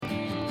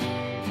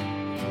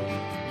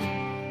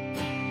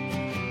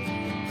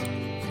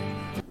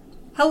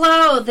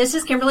Hello, this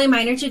is Kimberly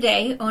Miner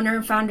today, owner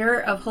and founder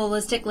of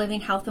Holistic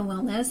Living Health and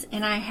Wellness,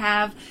 and I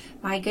have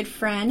my good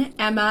friend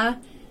Emma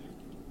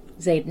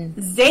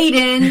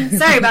Zayden.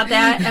 Sorry about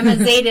that, Emma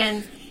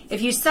Zayden.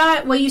 If you saw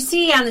it, well, you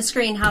see on the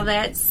screen how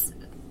that's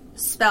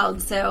spelled,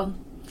 so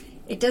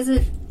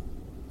the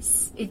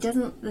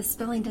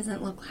spelling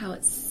doesn't look how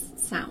it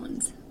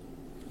sounds.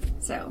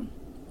 So,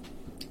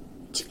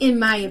 in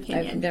my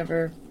opinion.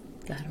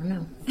 I don't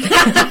know.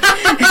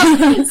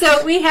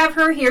 So we have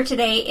her here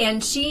today,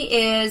 and she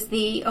is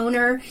the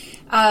owner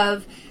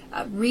of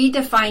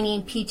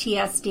Redefining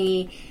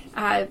PTSD.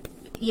 I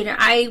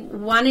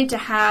wanted to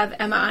have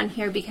Emma on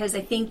here because I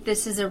think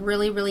this is a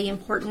really, really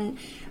important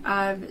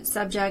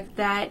subject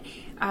that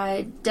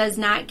does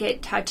not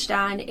get touched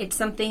on. It's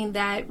something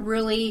that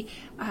really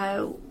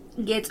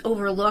gets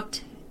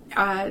overlooked.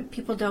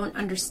 People don't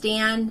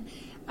understand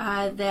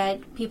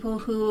that people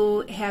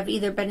who have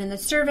either been in the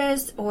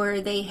service or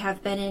they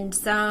have been in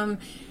some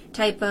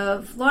type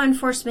of law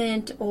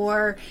enforcement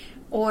or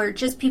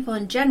just people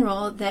in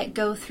general that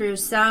go through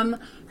some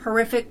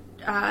horrific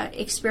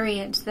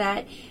experience,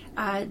 that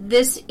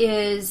this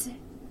is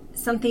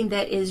something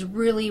that is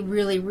really,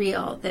 really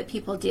real that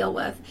people deal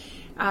with.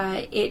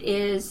 It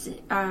is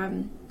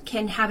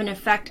can have an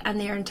effect on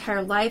their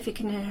entire life. It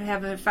can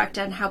have an effect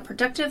on how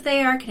productive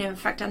they are. It can have an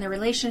effect on their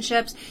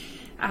relationships.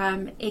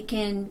 It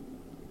can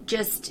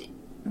just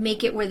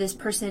make it where this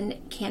person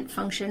can't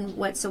function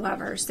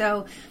whatsoever.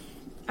 So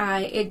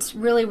it's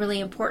really, really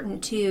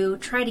important to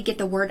try to get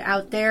the word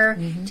out there,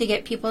 to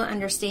get people to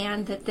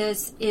understand that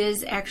this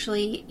is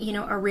actually,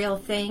 a real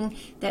thing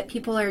that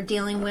people are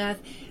dealing with.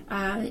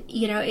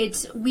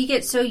 We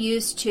get so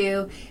used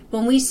to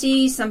when we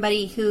see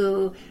somebody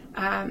who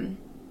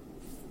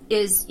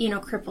is,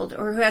 crippled,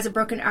 or who has a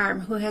broken arm,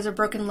 who has a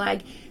broken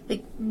leg,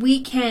 like,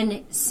 we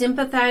can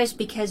sympathize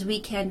because we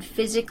can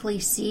physically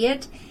see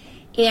it.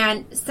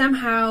 And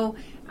somehow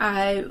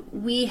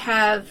we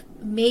have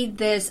made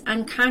this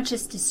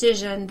unconscious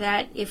decision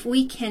that if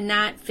we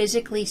cannot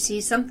physically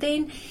see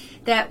something,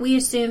 that we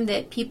assume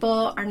that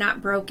people are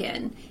not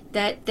broken,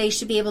 that they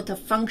should be able to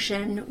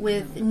function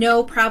with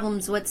no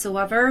problems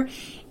whatsoever.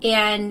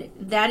 And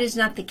that is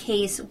not the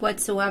case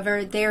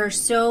whatsoever. There are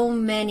so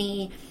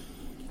many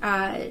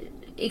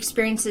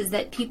experiences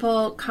that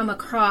people come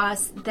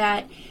across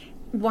that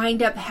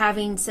wind up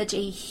having such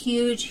a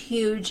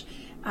huge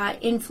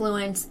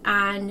influence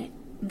on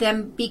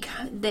them,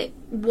 that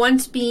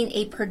once being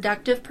a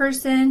productive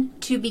person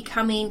to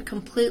becoming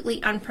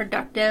completely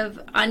unproductive,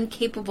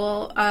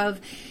 incapable of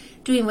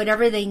doing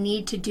whatever they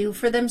need to do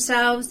for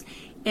themselves.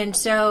 And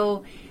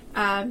so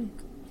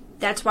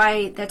that's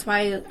why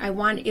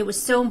it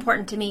was so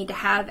important to me to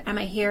have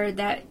Emma here,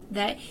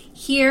 that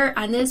here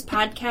on this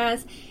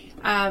podcast,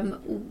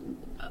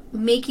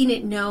 making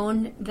it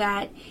known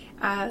that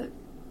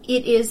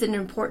it is an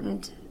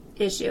important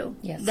issue,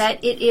 yes,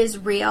 that it is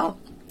real,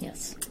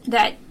 yes,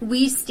 that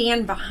we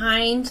stand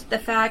behind the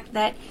fact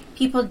that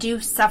people do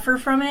suffer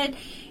from it,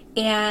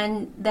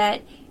 and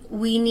that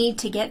we need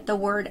to get the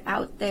word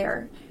out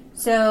there.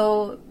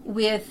 So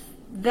with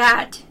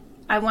that,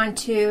 I want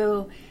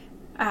to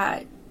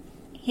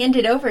hand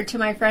it over to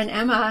my friend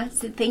Emma.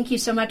 So thank you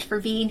so much for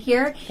being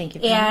here. Thank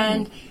you for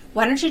having me.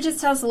 Why don't you just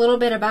tell us a little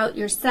bit about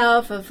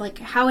yourself, of like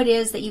how it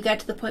is that you got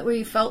to the point where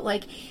you felt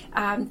like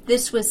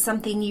this was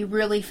something you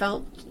really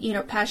felt,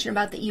 passionate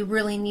about, that you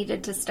really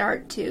needed to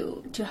start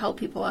to help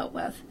people out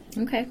with.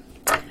 Okay.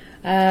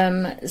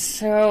 Wow.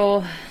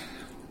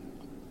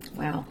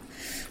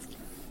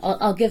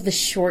 I'll give the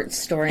short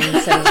story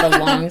instead of the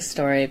long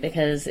story,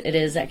 because it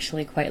is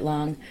actually quite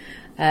long.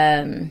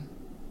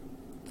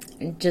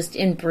 Just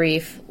in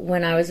brief,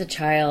 when I was a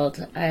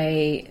child,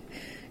 I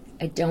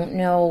don't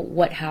know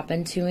what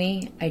happened to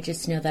me. I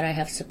just know that I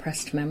have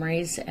suppressed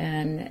memories,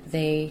 and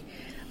I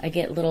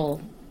get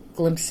little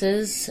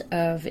glimpses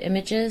of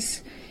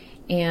images,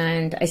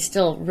 and I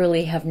still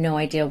really have no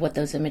idea what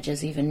those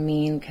images even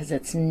mean, because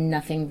it's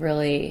nothing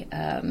really,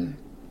 how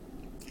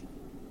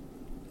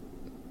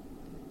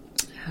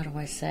do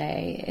I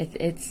say?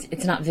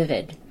 It's not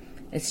vivid.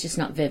 It's just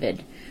not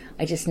vivid.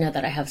 I just know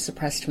that I have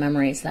suppressed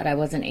memories that I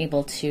wasn't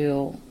able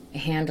to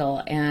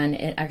handle, and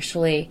it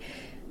actually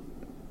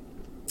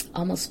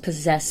almost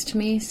possessed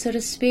me, so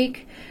to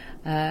speak.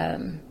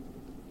 I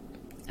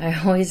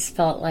always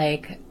felt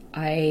like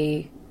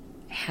I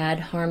had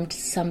harmed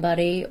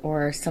somebody,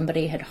 or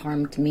somebody had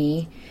harmed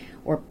me,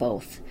 or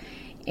both.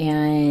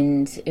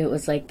 And it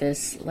was like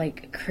this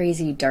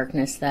crazy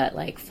darkness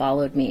that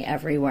followed me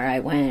everywhere I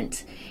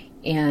went.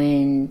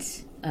 And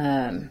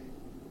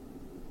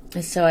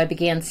so I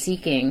began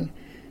seeking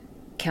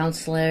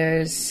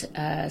counselors,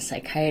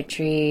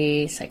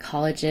 psychiatry,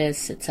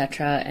 psychologists,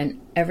 etc., and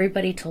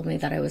everybody told me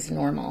that I was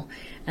normal,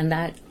 and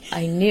that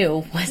I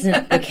knew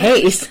wasn't the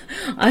case.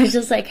 I was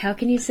just like, how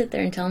can you sit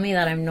there and tell me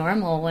that I'm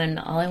normal when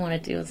all I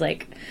want to do is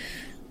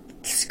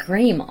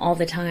scream all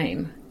the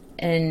time?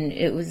 And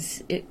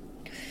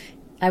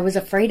I was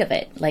afraid of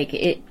it.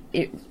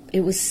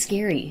 It was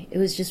scary. It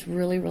was just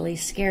really, really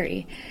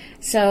scary.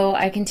 So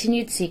I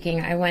continued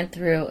seeking. I went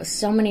through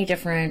so many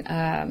different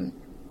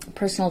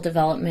personal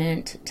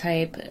development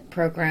type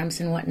programs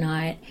and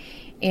whatnot.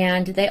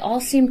 And they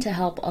all seemed to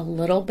help a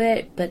little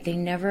bit, but it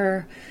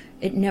never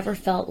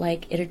felt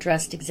like it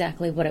addressed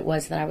exactly what it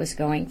was that I was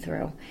going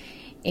through.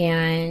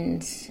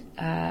 And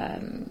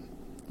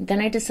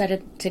then I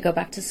decided to go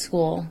back to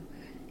school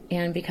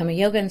and become a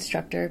yoga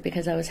instructor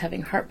because I was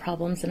having heart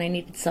problems and I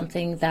needed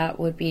something that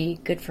would be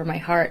good for my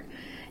heart.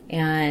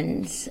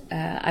 And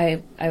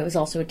I was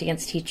also a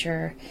dance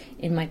teacher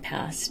in my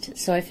past.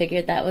 So I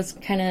figured that was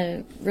kind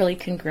of really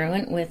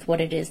congruent with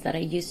what it is that I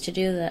used to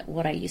do,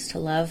 what I used to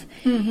love.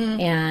 Mm-hmm.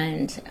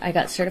 And I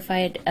got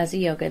certified as a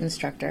yoga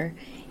instructor.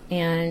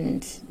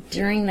 And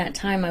during that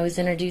time, I was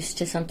introduced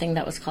to something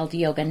that was called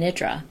Yoga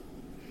Nidra.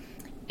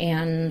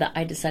 And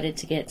I decided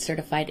to get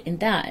certified in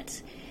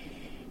that.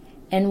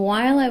 And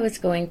while I was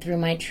going through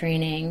my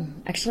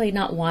training, actually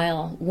not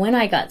while, when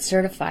I got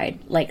certified,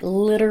 like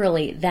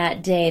literally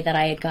that day that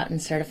I had gotten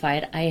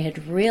certified, I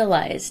had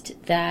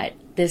realized that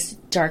this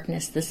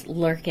darkness, this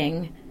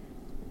lurking,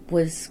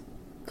 was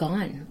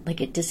gone.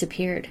 Like it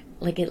disappeared.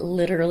 Like it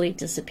literally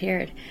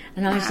disappeared.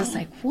 And I was just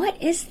like,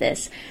 what is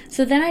this?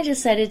 So then I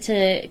decided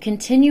to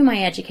continue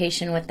my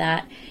education with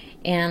that.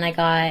 And I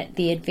got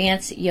the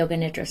Advanced Yoga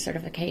Nidra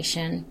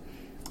certification.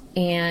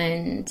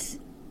 And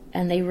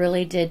they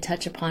really did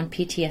touch upon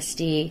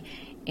PTSD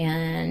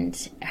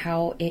and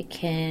how it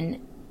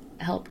can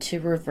help to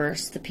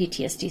reverse the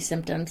PTSD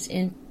symptoms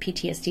in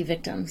PTSD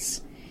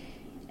victims.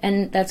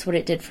 And that's what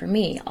it did for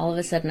me. All of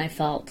a sudden I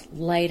felt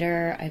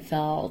lighter. I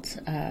felt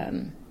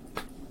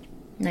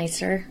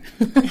nicer.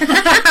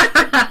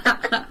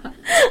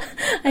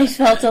 I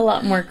felt a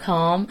lot more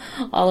calm.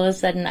 All of a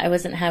sudden I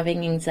wasn't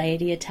having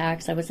anxiety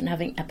attacks. I wasn't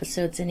having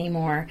episodes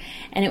anymore.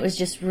 And it was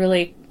just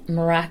really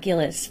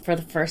miraculous. For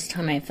the first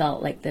time I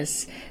felt like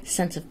this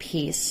sense of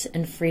peace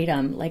and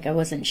freedom, like I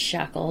wasn't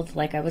shackled,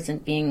 like I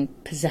wasn't being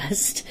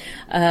possessed.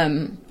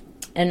 And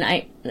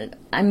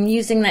I'm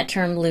using that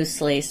term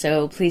loosely,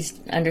 so please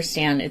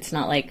understand it's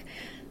not like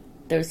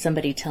there was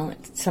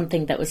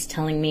something that was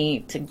telling me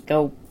to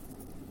go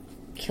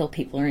kill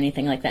people or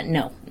anything like that.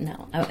 No,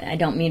 I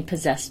don't mean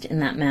possessed in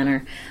that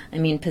manner. I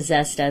mean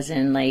possessed as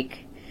in like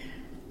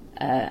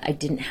I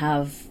didn't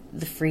have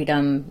the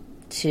freedom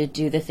to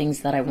do the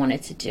things that I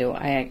wanted to do.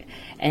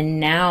 And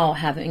now,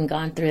 having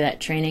gone through that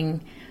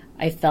training,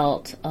 I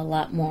felt a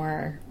lot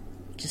more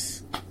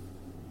just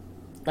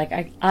like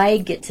I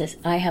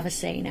have a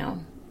say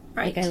now.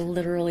 Right. Like I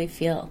literally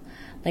feel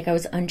like I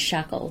was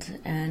unshackled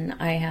and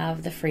I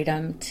have the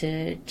freedom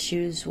to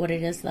choose what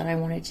it is that I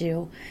want to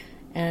do.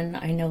 And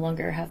I no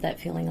longer have that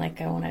feeling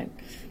like I want to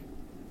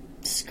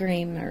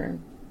scream or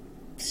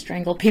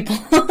strangle people.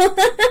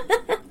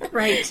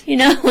 Right. You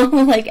know,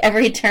 like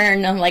every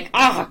turn I'm like,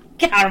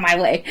 get out of my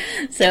way.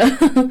 So,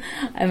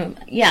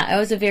 I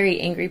was a very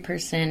angry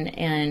person,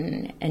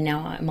 and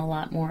now I'm a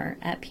lot more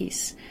at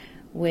peace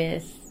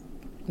with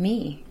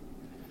me.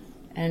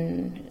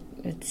 And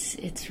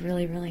it's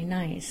really, really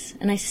nice.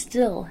 And I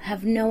still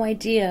have no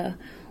idea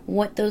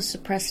what those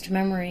suppressed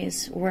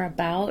memories were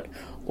about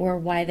or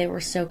why they were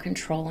so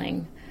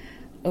controlling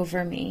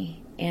over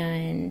me.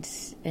 And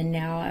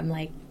now I'm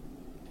like,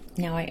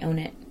 now I own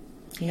it.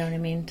 You know what I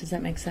mean? Does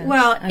that make sense?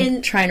 Well,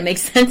 I'm trying to make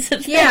sense of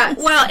that. Yeah,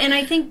 well, and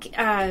I think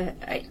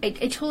I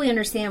totally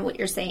understand what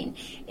you're saying,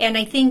 and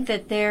I think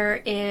that there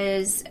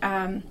is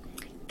a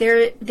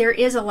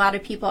lot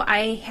of people.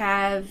 I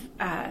have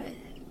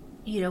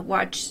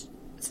watched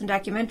some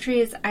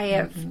documentaries. I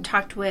have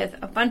talked with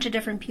a bunch of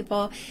different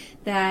people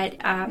that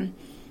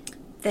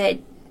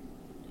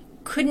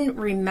couldn't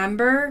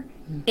remember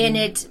in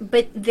it,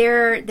 but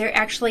there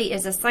actually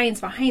is a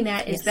science behind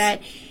that. Is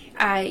that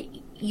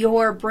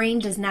your brain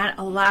does not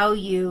allow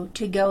you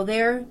to go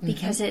there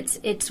because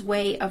it's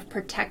way of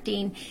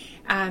protecting,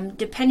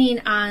 depending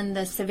on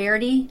the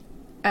severity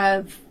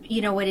of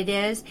what it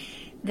is,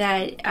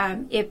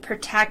 that it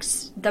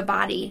protects the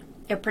body,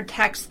 it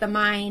protects the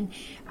mind,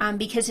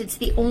 because it's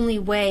the only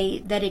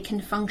way that it can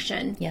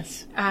function.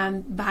 Yes.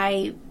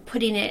 By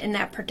putting it in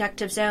that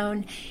protective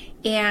zone.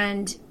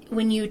 And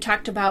when you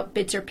talked about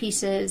bits or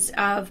pieces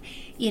of,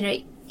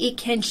 it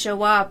can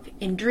show up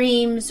in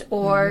dreams,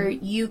 or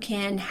you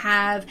can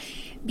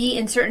be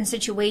in certain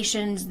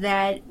situations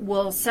that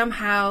will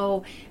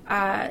somehow,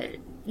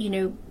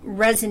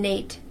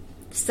 resonate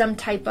some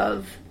type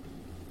of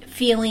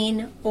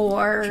feeling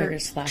or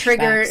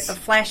trigger a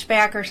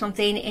flashback or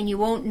something, and you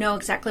won't know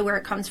exactly where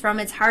it comes from.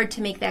 It's hard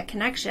to make that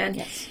connection.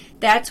 Yes.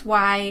 That's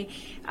why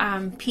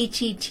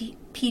PTSD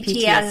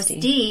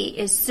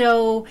is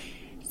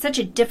such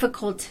a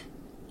difficult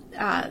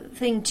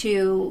thing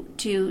to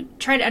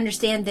try to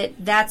understand,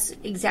 that's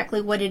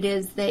exactly what it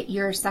is that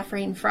you're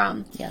suffering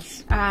from.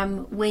 Yes.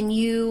 When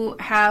you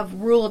have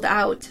ruled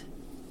out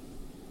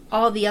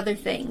all the other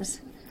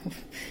things,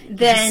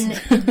 then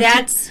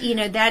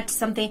that's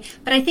something.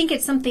 But I think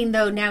it's something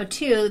though now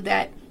too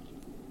that,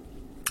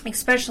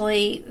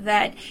 especially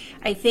that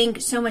I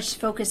think so much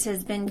focus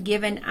has been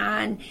given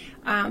on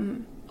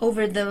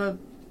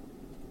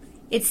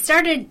it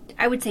started,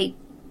 I would say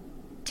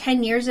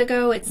 10 years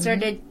ago, it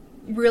started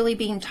really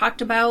being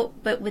talked about,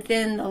 but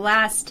within the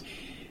last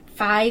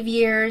 5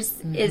 years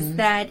is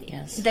that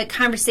the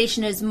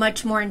conversation is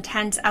much more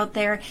intense out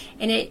there,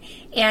 and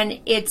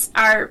it's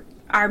our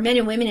men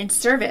and women in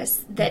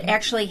service that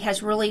actually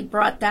has really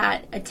brought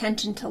that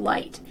attention to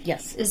light.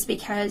 Yes. Is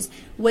because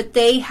what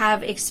they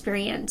have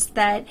experienced,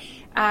 that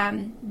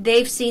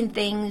they've seen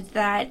things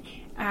that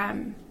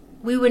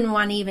we wouldn't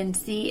want to even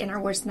see in our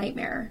worst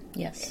nightmare.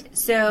 Yes.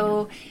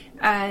 So,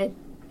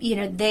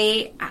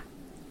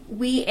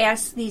 we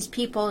ask these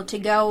people to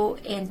go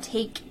and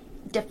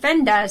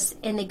defend us,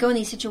 and they go in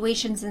these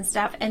situations and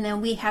stuff, and then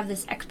we have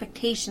this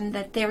expectation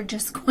that they're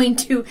just going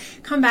to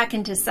come back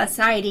into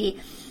society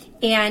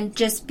and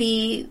just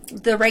be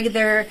the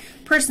regular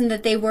person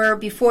that they were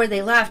before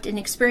they left and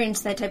experience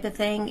that type of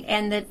thing,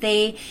 and that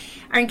they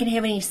aren't going to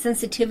have any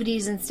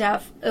sensitivities and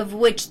stuff of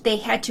which they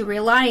had to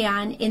rely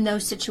on in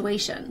those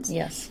situations.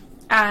 Yes.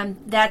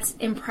 That's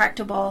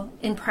impractical.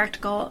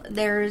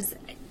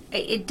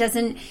 It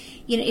doesn't,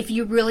 if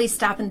you really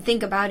stop and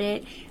think about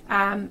it,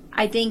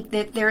 I think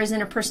that there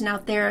isn't a person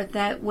out there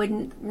that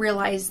wouldn't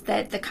realize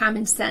that the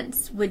common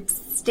sense would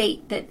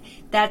state that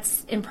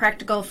that's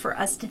impractical for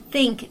us to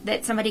think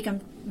that somebody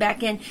comes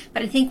back in.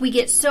 But I think we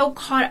get so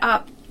caught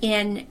up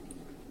in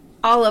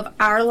all of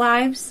our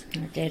lives,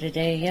 day to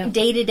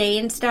day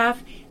and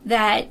stuff,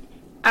 that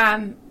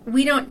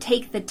we don't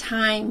take the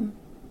time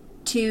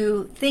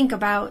to think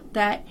about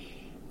that.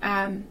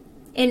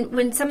 And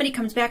when somebody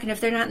comes back, and if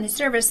they're not in the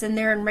service and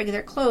they're in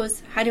regular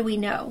clothes, how do we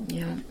know?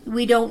 Yeah.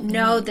 We don't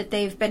know that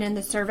they've been in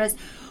the service.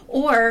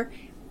 Or,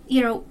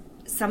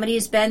 somebody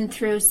has been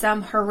through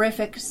some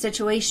horrific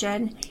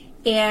situation,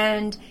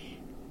 and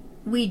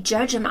we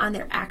judge them on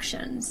their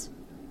actions.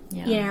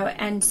 Yeah.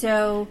 And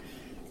so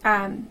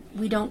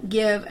we don't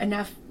give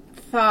enough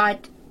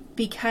thought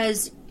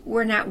because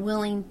we're not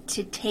willing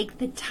to take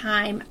the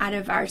time out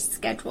of our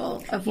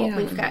schedule of what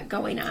we've got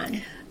going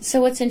on. So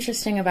what's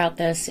interesting about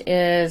this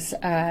is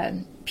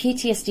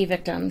PTSD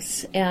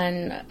victims,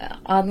 and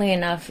oddly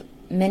enough,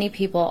 many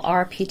people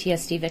are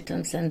PTSD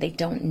victims and they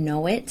don't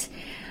know it.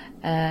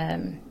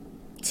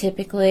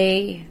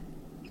 Typically,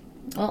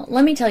 well,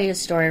 let me tell you a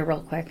story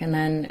real quick, and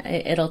then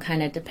it'll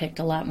kind of depict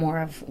a lot more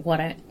of what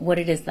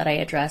it is that I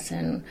address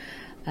and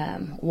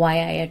why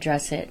I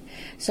address it.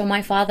 So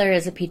my father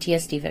is a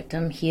PTSD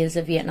victim. He is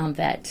a Vietnam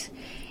vet.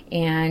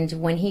 And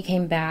when he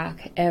came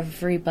back,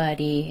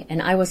 everybody,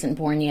 and I wasn't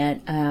born yet,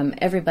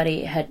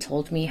 everybody had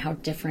told me how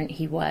different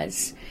he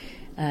was.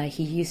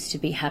 He used to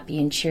be happy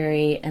and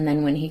cheery, and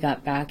then when he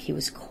got back, he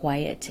was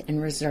quiet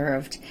and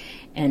reserved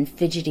and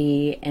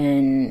fidgety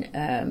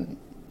and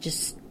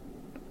just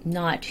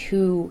not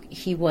who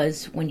he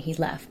was when he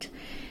left.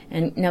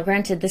 And now,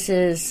 granted, this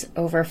is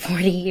over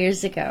 40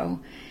 years ago.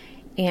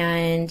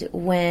 And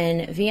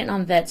when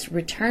Vietnam vets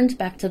returned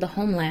back to the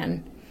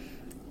homeland,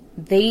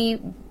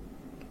 they...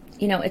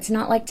 it's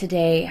not like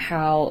today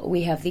how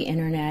we have the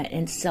internet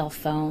and cell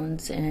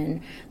phones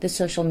and the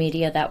social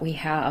media that we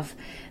have.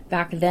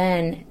 Back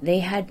then, they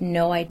had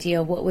no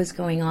idea what was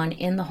going on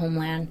in the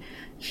homeland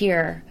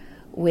here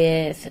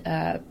with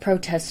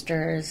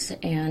protesters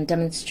and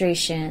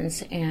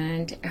demonstrations,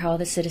 and how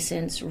the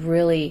citizens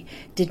really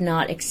did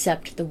not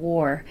accept the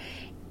war.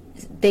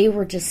 They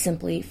were just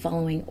simply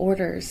following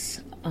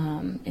orders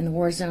in the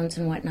war zones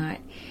and whatnot.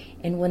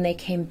 And when they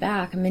came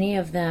back, many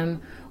of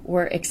them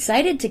were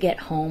excited to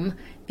get home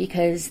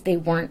because they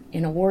weren't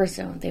in a war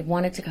zone. They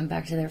wanted to come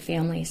back to their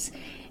families.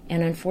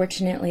 And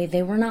unfortunately,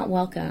 they were not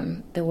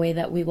welcome the way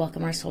that we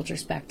welcome our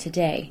soldiers back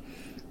today.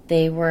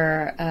 They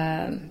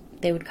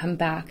would come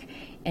back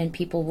and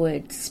people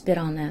would spit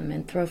on them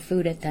and throw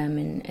food at them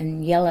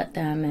and yell at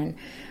them and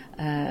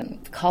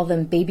call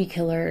them baby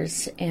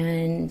killers.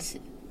 And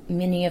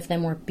many of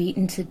them were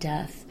beaten to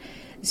death.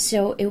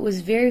 So it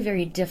was very,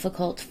 very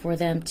difficult for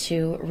them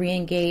to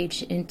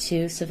re-engage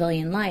into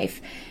civilian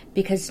life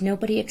because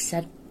nobody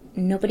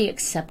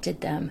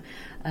accepted them.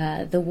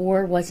 The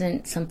war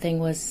wasn't something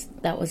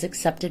that was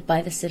accepted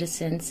by the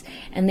citizens,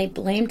 and they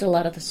blamed a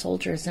lot of the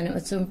soldiers, and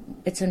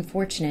it's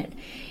unfortunate.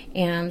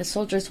 And the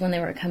soldiers, when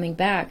they were coming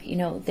back,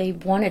 they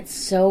wanted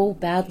so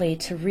badly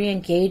to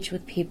re-engage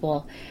with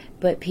people,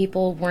 but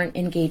people weren't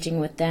engaging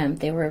with them.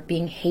 They were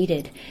being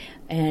hated,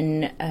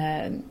 and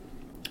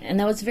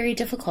that was very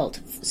difficult.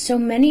 So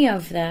many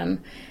of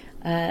them,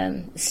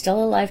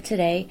 still alive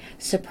today,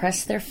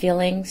 suppress their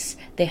feelings.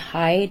 They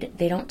hide.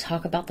 They don't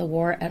talk about the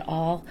war at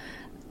all.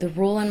 The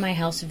rule in my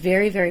house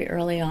very, very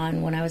early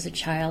on when I was a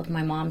child,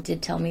 my mom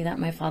did tell me that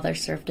my father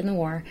served in the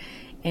war,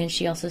 and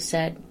she also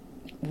said,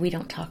 we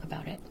don't talk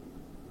about it.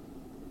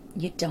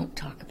 You don't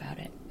talk about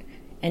it.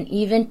 And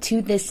even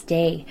to this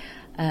day,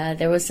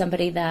 there was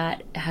somebody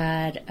that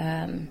had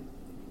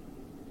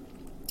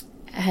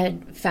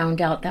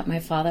found out that my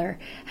father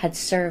had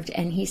served,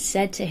 and he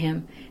said to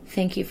him,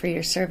 thank you for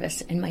your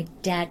service. And my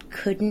dad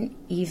couldn't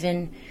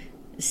even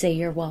say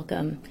you're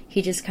welcome.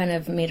 He just kind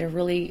of made a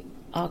really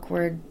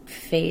awkward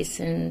face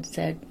and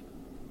said,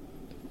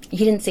 he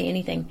didn't say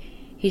anything.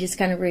 He just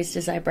kind of raised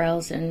his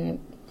eyebrows and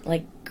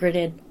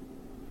gritted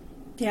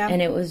Yeah.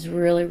 And it was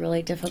really,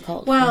 really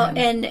difficult. Well, for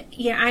him. and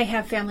I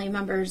have family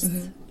members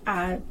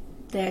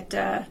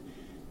that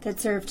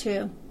served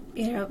too.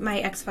 My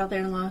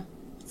ex-father-in-law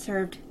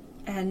served,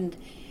 and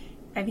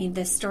I mean,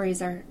 the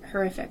stories are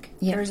horrific.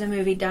 Yeah. There was a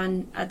movie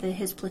done of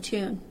his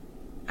platoon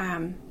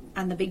on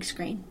the big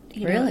screen.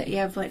 Really?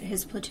 Of what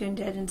his platoon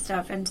did and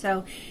stuff. And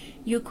so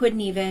you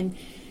couldn't even,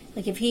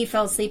 like, if he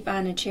fell asleep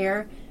on a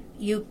chair,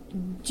 you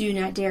do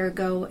not dare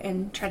go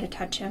and try to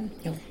touch him.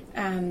 No.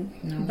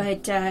 No.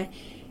 But,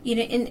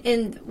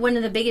 and one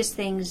of the biggest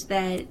things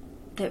that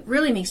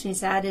really makes me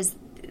sad is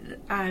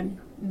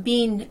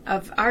being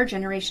of our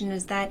generation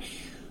is that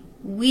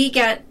we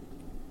got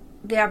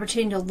the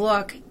opportunity to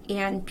look,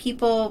 and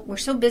people were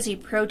so busy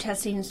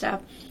protesting and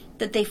stuff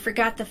that they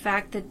forgot the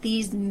fact that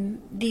these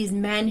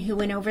men who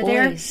went over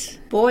there,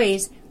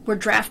 boys, were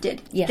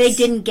drafted. Yes. They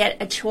didn't get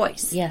a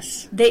choice.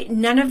 Yes.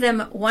 None of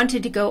them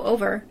wanted to go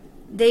over.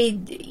 They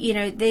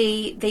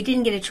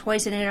didn't get a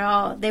choice in it at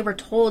all. They were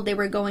told they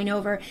were going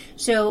over.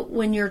 So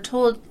when you're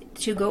told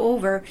to go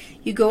over,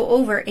 you go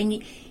over,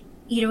 and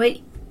you know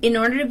what? In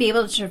order to be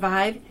able to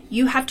survive,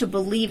 you have to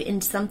believe in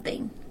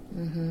something.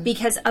 Mm-hmm.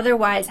 Because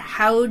otherwise,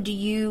 how do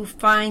you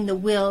find the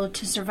will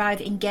to survive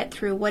and get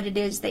through what it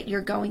is that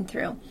you're going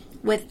through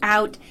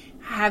without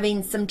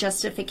having some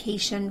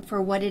justification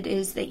for what it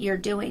is that you're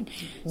doing?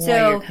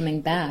 Why you're coming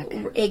back.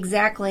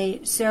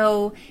 Exactly.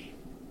 So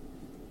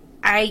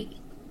I,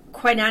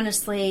 quite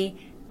honestly,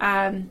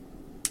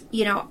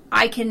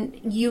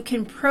 you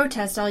can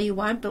protest all you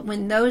want, but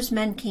when those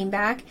men came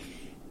back,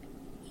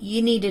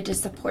 you needed to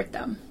support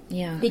them.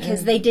 Yeah.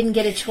 Because they didn't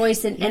get a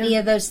choice in any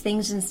of those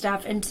things and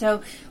stuff. And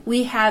so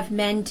we have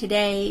men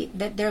today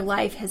that their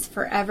life has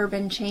forever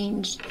been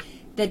changed.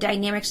 The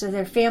dynamics of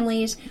their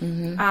families,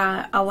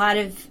 a lot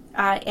of,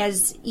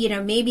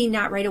 maybe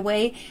not right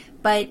away,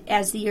 but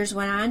as the years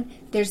went on,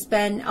 there's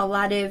been a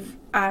lot of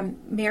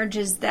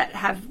marriages that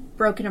have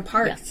broken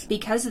apart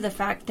because of the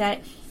fact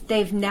that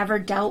they've never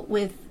dealt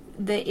with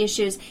the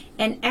issues.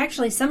 And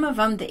actually, some of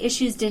them, the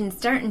issues didn't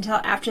start until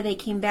after they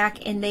came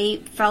back, and they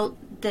felt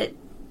that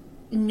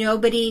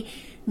nobody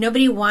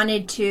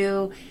wanted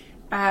to,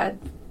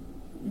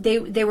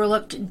 they were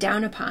looked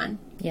down upon.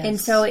 Yes.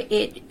 And so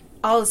it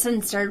all of a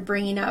sudden started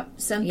bringing up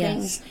some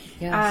things.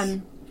 Yes.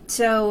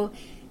 So,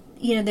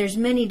 there's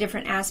many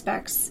different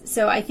aspects.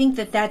 So I think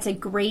that that's a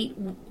great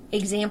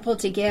example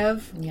to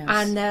give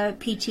on the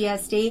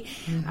PTSD.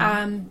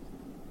 Mm-hmm.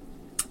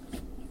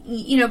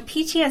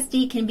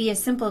 PTSD can be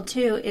as simple,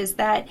 too, is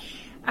that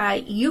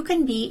you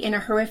can be in a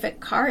horrific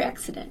car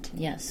accident.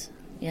 Yes.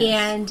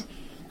 And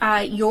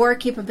your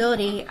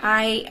capability,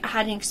 I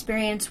had an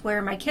experience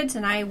where my kids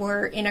and I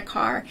were in a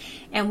car,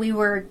 and we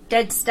were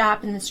dead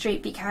stop in the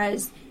street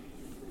because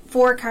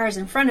 4 cars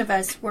in front of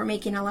us were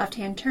making a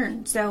left-hand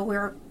turn. So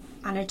we're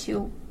on a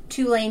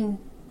two-lane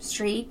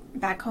street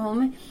back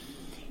home,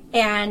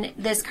 and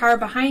this car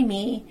behind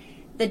me,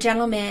 the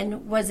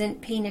gentleman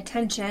wasn't paying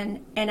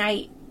attention, and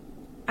I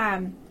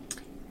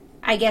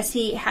guess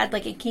he had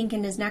like a kink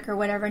in his neck or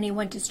whatever, and he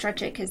went to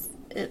stretch it because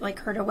it like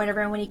hurt or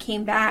whatever. And when he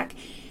came back,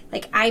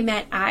 like I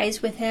met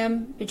eyes with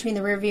him between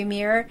the rearview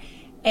mirror,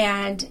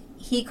 and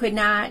he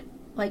couldn't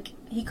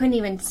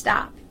even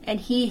stop, and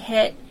he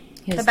hit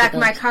the back of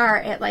my car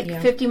at like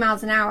 50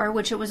 miles an hour,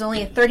 which it was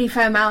only a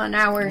 35 mile an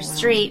hour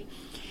street.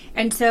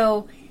 And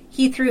so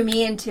he threw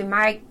me into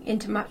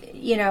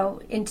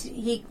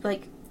he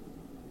like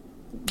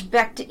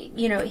back to,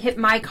 hit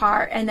my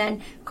car, and then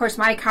of course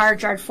my car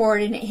jarred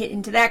forward and it hit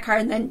into that car,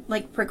 and then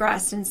like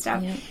progressed and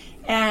stuff. Yeah.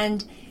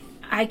 And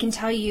I can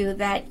tell you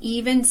that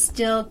even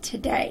still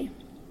today,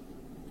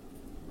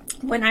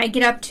 when I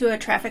get up to a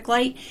traffic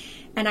light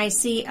and I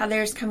see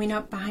others coming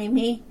up behind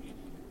me,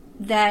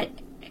 that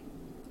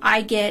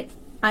I get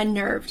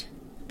unnerved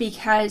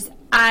because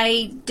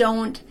I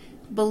don't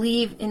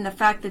believe in the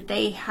fact that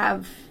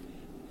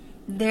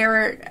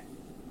they're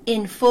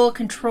in full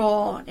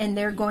control and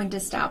they're going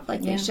to stop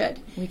like they should.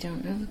 We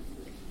don't know.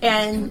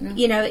 And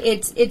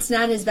it's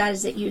not as bad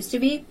as it used to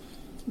be,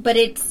 but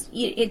it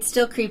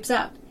still creeps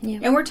up. Yeah.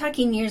 And we're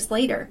talking years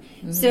later.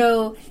 Mm-hmm.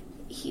 So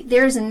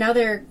there's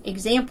another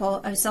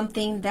example of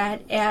something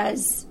that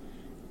as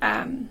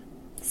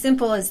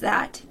simple as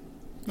that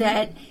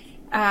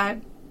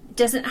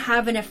doesn't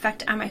have an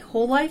effect on my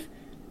whole life,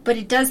 but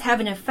it does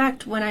have an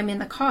effect when I'm in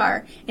the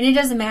car. And it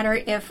doesn't matter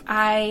if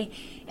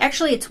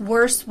it's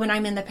worse when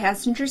I'm in the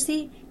passenger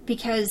seat,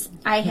 because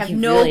I have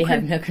no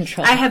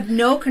control. I have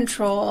no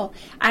control.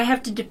 I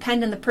have to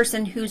depend on the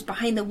person who's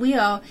behind the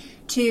wheel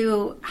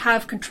to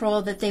have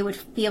control, that they would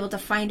be able to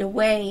find a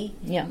way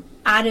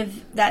out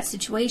of that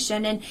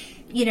situation. And,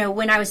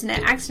 when I was in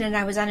that accident,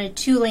 I was on a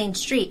 2-lane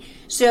street.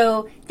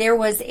 So there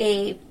was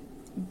a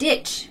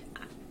ditch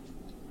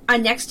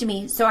next to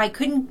me, so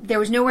there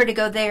was nowhere to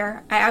go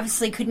there. I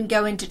obviously couldn't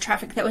go into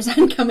traffic that was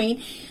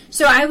oncoming.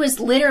 So I was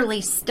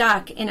literally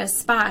stuck in a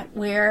spot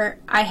where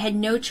I had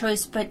no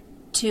choice but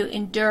to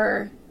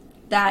endure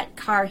that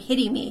car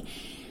hitting me.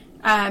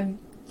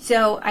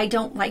 So I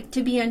don't like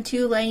to be on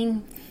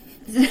 2-lane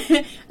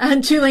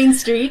on 2-lane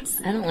streets.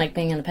 I don't like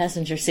being in the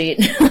passenger seat.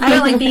 I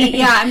don't like being.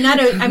 Yeah,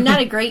 I'm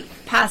not a great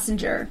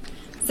passenger.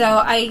 So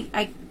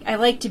I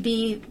like to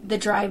be the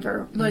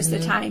driver most of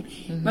the time.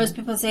 Most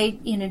people say,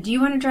 do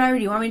you want to drive or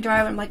do you want me to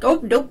drive? I'm like, oh,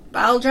 nope,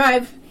 I'll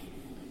drive.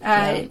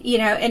 And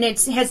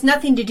it has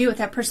nothing to do with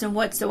that person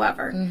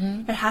whatsoever.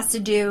 It has to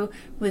do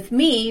with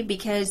me,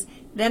 because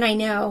then I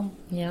know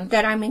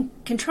that I'm in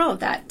control of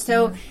that.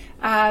 So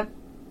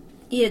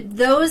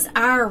those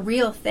are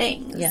real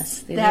things. Yes,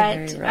 these are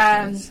very real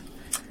things.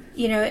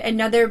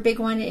 Another big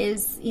one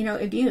is,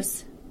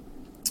 abuse.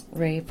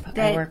 Rape.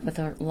 I work with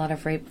a lot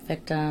of rape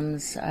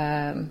victims.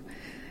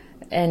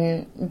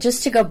 And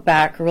just to go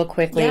back real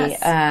quickly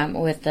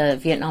with the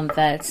Vietnam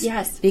vets,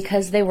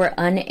 because they were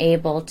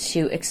unable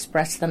to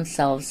express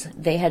themselves,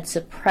 they had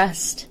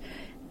suppressed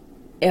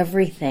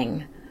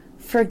everything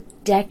for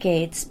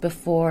decades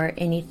before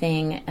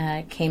anything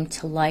came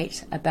to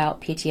light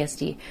about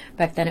PTSD.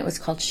 Back then it was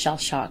called shell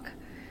shock.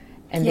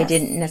 And they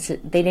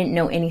didn't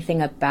know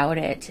anything about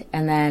it.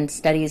 And then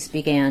studies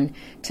began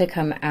to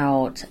come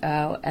out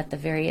at the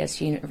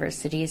various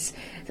universities,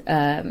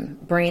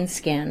 brain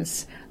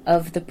scans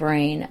of the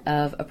brain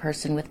of a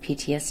person with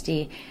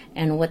PTSD.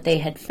 And what they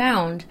had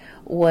found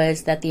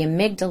was that the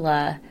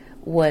amygdala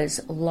was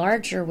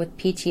larger with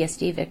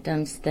PTSD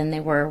victims than they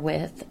were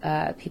with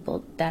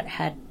people that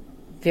had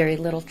very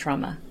little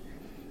trauma.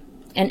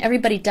 And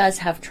everybody does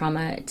have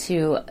trauma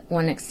to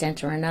one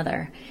extent or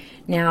another.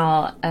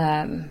 Now,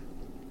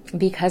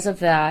 because of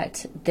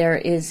that, there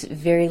is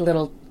very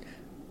little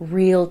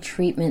real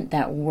treatment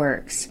that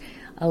works.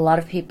 A lot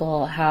of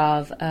people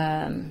have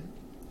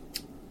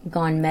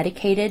gone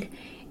medicated,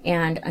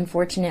 and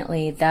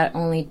unfortunately that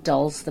only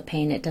dulls the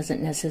pain. It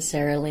doesn't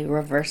necessarily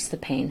reverse the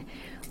pain,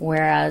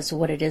 whereas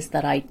what it is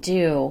that I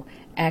do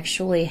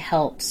actually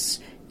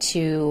helps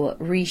to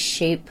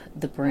reshape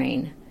the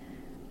brain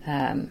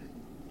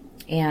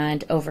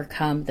and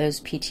overcome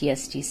those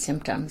PTSD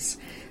symptoms.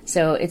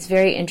 So it's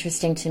very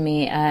interesting to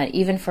me,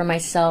 even for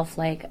myself.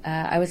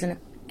 I was in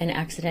an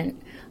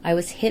accident. I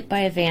was hit by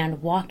a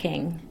van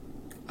walking.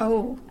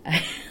 Oh.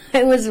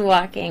 I was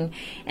walking,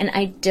 and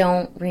I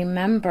don't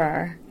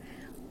remember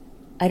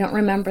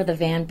the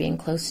van being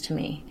close to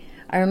me.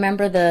 I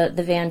remember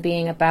the van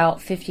being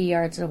about 50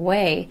 yards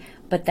away,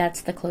 but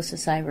that's the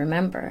closest I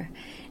remember.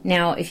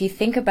 Now, if you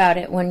think about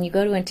it, when you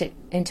go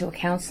into a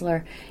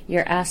counselor,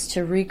 you're asked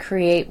to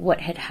recreate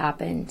what had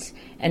happened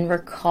and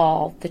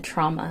recall the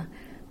trauma.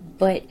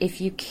 But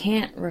if you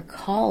can't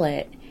recall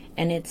it,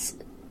 and it's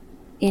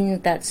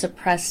in that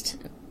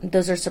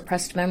those are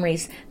suppressed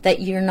memories that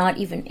you're not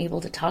even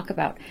able to talk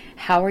about,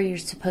 how are you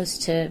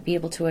supposed to be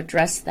able to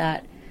address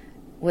that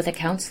with a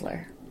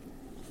counselor?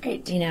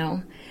 Right.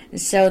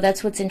 So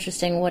that's what's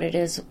interesting, what it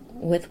is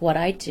with what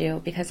I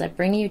do, because I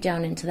bring you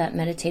down into that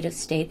meditative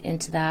state,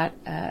 into that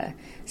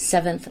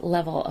 7th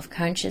level of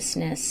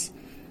consciousness.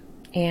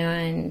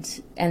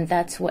 And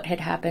that's what had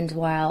happened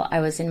while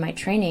I was in my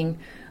training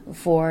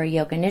for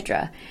Yoga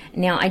Nidra.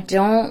 Now, I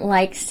don't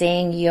like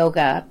saying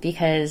yoga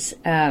because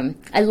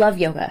I love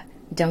yoga.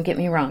 Don't get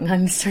me wrong.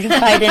 I'm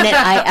certified in it.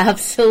 I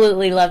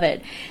absolutely love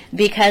it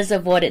because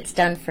of what it's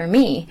done for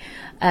me.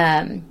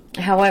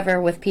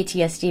 However, with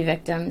PTSD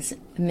victims,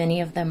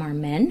 many of them are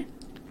men.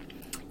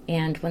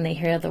 And when they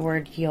hear the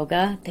word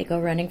yoga, they go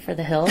running for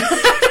the hills.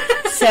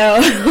 So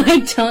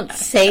I don't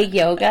say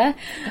yoga.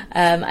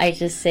 I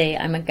just say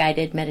I'm a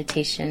guided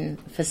meditation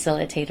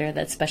facilitator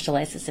that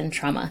specializes in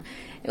trauma,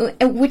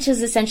 which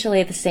is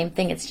essentially the same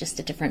thing. It's just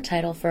a different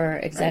title for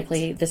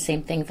exactly the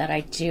same thing that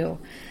I do.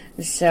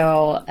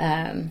 So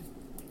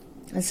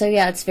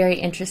yeah, it's very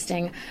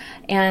interesting.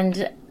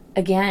 And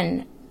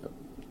again,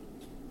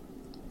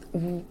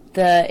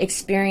 the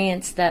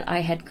experience that I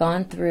had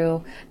gone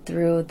through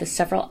the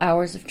several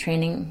hours of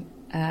training,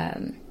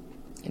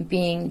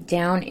 being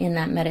down in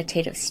that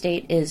meditative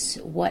state, is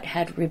what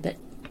had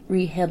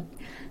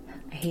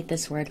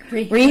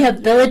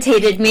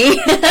rehabilitated me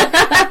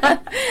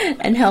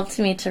and helped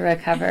me to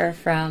recover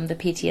from the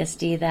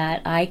PTSD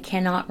that I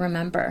cannot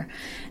remember.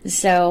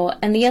 So,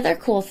 and the other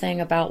cool thing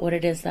about what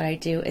it is that I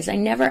do is I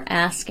never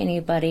ask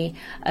anybody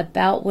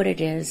about what it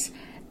is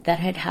that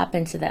had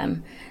happened to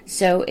them.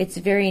 So it's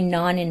very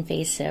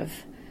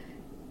non-invasive.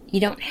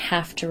 You don't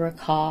have to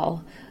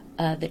recall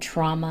the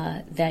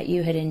trauma that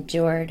you had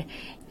endured,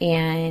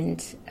 and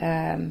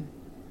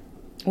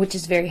which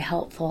is very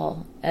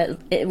helpful.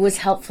 It was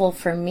helpful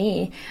for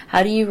me.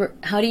 How do you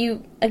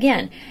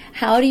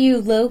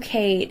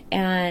locate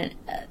and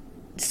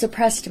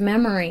suppressed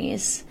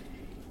memories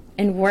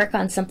and work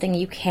on something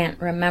you can't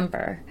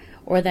remember,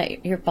 or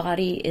that your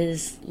body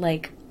is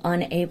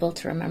unable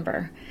to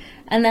remember?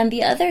 And then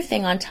the other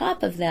thing on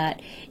top of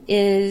that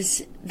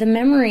is the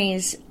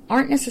memories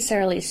aren't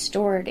necessarily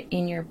stored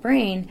in your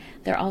brain.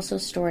 They're also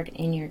stored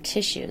in your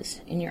tissues,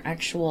 in your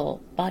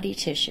actual body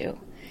tissue.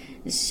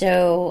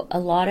 So a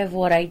lot of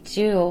what I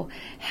do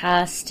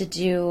has to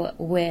do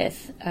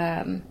with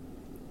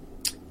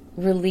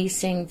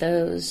releasing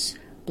those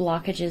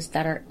blockages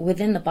that are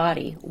within the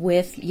body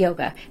with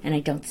yoga. And I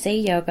don't say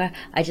yoga,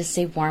 I just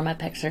say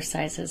warm-up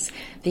exercises,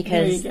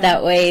 because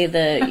that way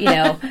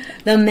the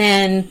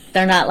men,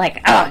 they're not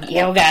like, oh,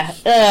 yoga,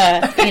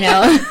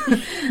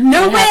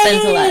 No way!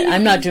 Happens a lot.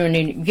 I'm not doing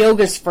any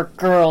yoga's for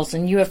girls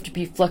and you have to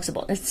be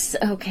flexible. It's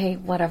okay,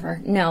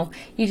 whatever. No,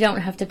 you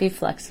don't have to be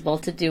flexible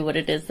to do what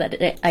it is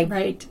that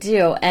I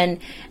do. And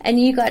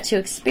you got to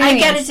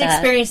experience I got to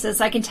experience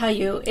this. I can tell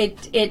you,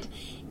 it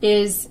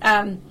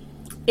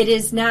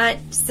is not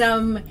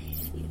some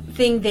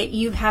thing that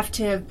you have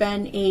to have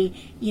been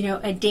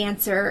a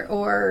dancer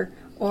or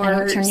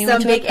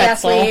some big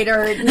athlete,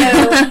 or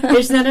no,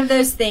 there's none of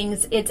those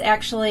things. It's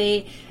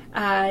actually,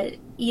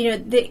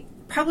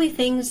 probably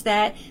things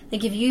that,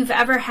 like, if you've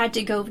ever had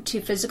to go to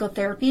physical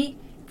therapy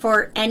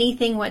for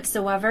anything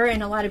whatsoever,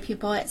 and a lot of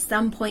people at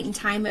some point in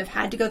time have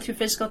had to go through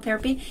physical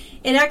therapy,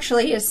 it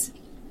actually is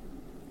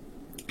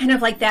kind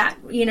of like that,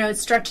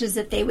 stretches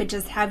that they would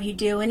just have you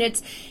do, and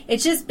it's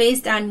just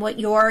based on what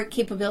your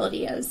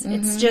capability is.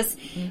 It's just,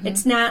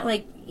 it's not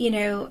like,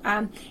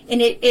 and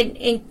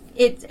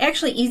it's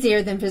actually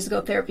easier than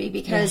physical therapy,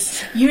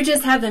 because you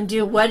just have them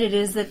do what it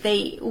is that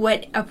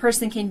what a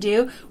person can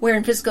do, where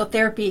in physical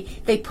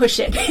therapy, they push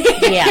it.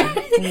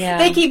 Yeah.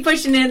 They keep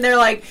pushing it, and they're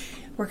like,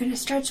 we're going to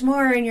stretch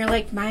more, and you're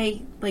like,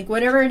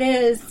 whatever it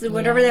is,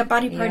 whatever that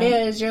body part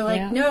is, you're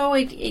like, no,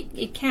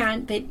 it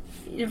can't, but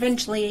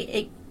eventually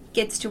it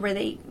gets to where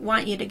they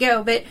want you to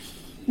go, but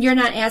you're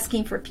not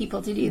asking for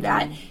people to do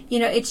that.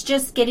 It's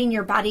just getting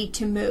your body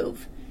to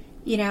move.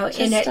 In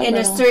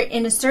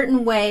a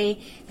certain way.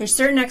 There's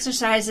certain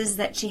exercises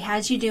that she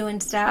has you do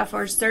and stuff,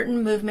 or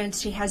certain movements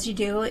she has you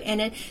do,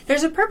 and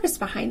there's a purpose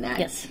behind that.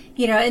 Yes.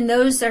 And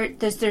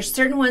there's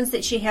certain ones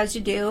that she has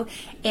you do,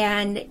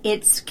 and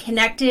it's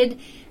connected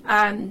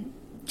to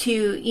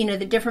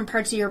the different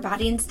parts of your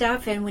body and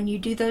stuff. And when you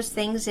do those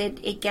things,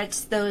 it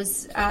gets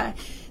those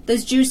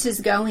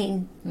juices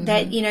going,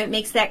 that it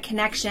makes that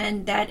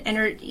connection, that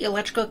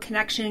electrical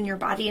connection in your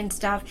body and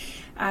stuff.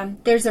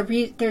 There's a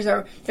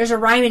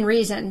rhyme and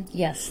reason.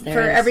 Yes, for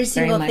every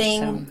single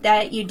thing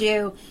that you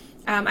do.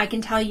 I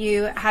can tell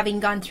you, having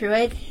gone through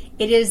it,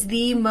 it is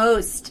the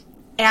most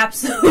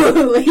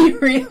absolutely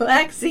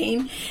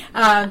relaxing.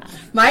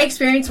 My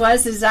experience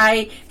was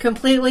I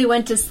completely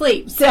went to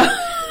sleep. So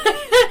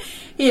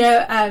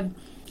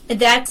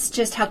that's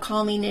just how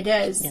calming it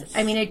is. Yes.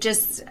 I mean, it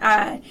just.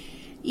 I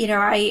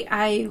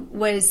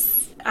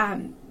was,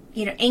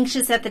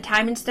 anxious at the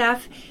time and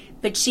stuff,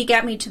 but she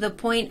got me to the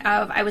point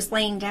of, I was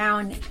laying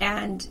down,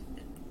 and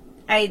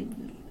I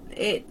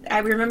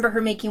remember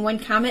her making one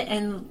comment,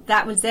 and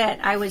that was it.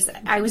 I was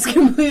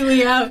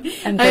completely out.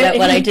 I'm good at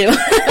what I do.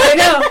 I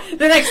know.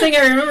 The next thing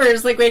I remember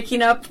is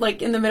waking up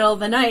in the middle of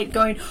the night,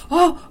 going,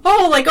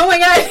 oh my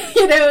God,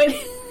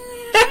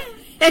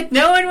 and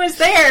no one was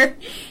there.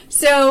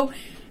 So,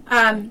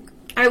 I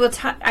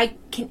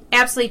can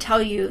absolutely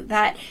tell you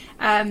that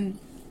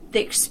the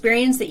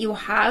experience that you will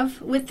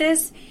have with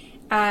this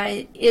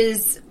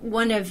is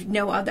one of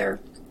no other.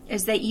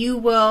 Is that you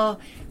will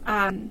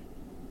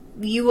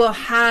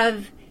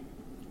have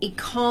a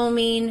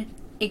calming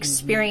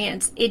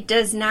experience. It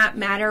does not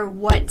matter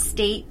what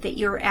state that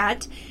you're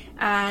at.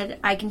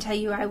 I can tell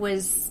you, I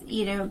was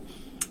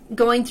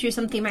going through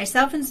something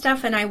myself and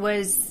stuff, and I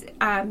was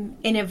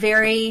in a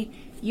very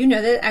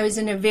I was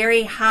in a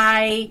very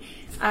high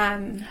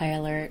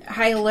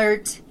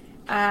alert,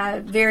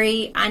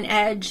 very on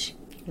edge,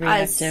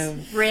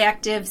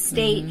 reactive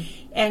state.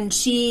 And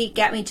she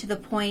got me to the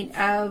point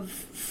of,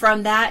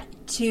 from that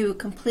to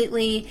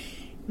completely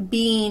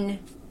being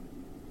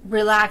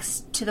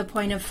relaxed to the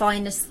point of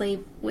falling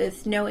asleep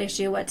with no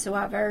issue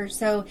whatsoever.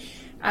 So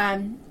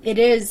it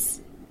is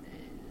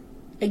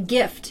a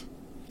gift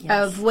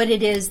of what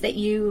it is that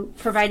you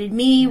provided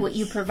me, what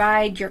you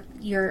provide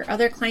your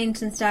other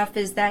clients and stuff,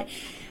 is that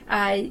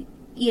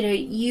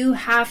you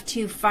have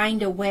to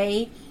find a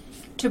way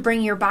to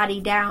bring your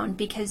body down,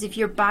 because if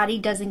your body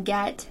doesn't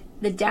get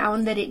the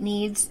down that it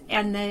needs,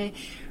 and the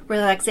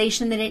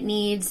relaxation that it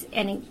needs,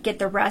 and get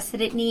the rest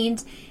that it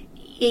needs,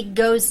 it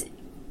goes,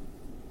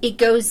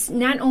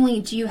 not only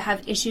do you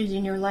have issues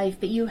in your life,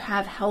 but you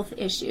have health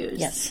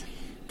issues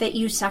that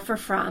you suffer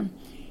from.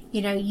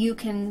 You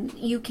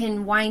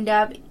can wind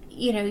up,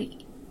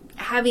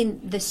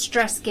 having the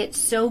stress get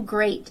so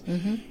great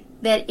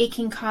that it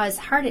can cause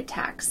heart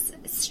attacks.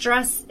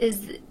 Stress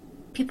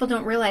people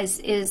don't realize,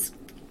 is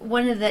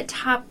one of the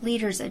top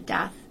leaders of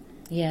death.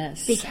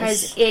 Yes.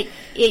 Because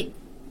it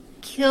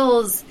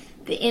kills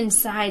the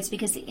insides,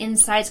 because the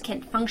insides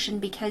can't function,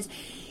 because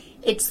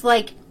it's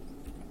like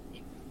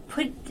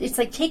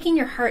taking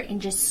your heart and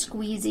just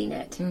squeezing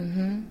it.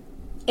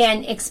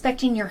 And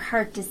expecting your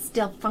heart to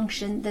still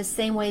function the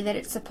same way that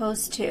it's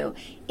supposed to.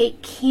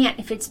 It can't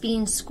if it's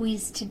being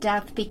squeezed to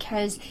death,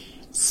 because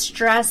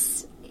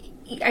stress,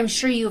 I'm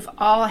sure you've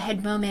all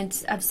had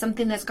moments of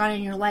something that's gone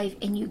in your life,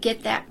 and you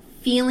get that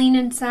feeling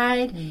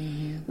inside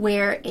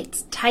where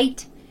it's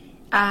tight,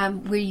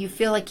 where you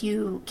feel like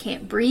you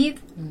can't breathe.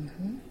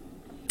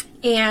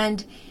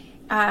 And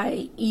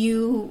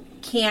You're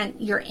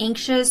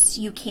anxious,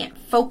 you can't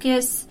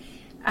focus.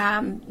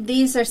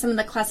 These are some of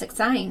the classic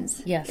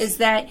signs. Yes. Is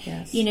that,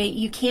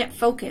 you can't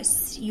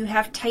focus. You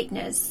have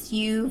tightness.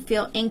 You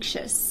feel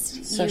anxious.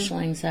 Social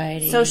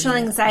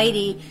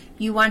anxiety.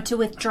 You want to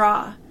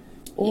withdraw.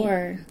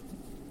 Or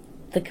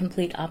the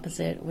complete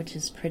opposite, which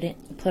is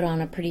put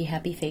on a pretty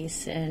happy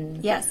face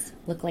and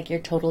look like you're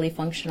totally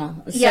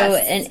functional. So,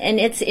 and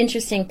it's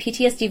interesting.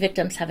 PTSD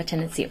victims have a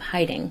tendency of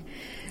hiding.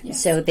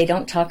 Yes. So they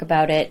don't talk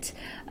about it.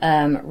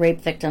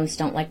 Rape victims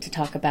don't like to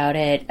talk about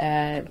it.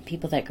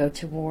 People that go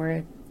to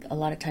war, a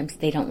lot of times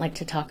they don't like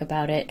to talk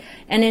about it.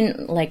 And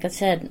in, like I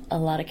said, a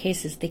lot of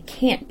cases they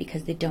can't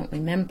because they don't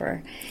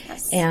remember.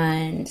 Yes.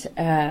 And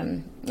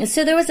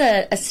so there was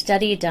a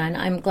study done.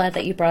 I'm glad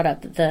that you brought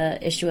up the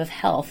issue of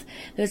health.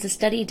 There was a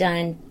study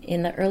done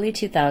in the early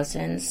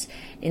 2000s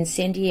in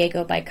San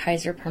Diego by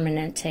Kaiser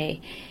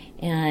Permanente.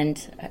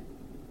 And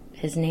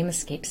his name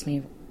escapes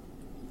me.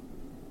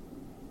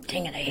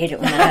 Dang it, I hate it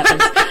when that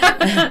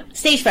happens.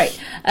 Stage fright.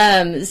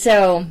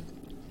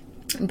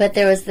 But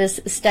there was this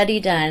study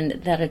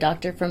done that a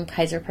doctor from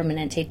Kaiser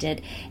Permanente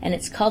did, and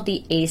it's called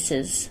the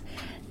ACEs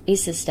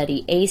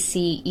study,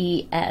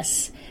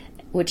 ACES,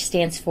 which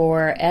stands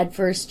for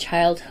Adverse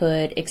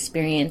Childhood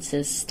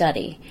Experiences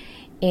Study.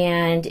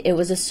 And it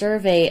was a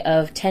survey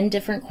of 10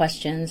 different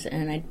questions,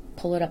 and I'd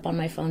pull it up on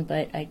my phone,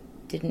 but I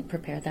didn't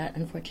prepare that,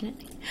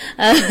 unfortunately.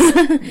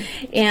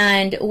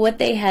 And what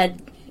they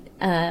had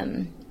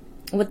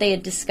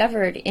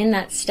discovered in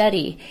that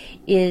study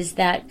is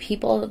that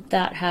people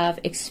that have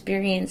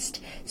experienced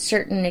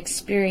certain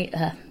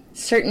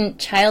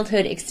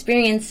childhood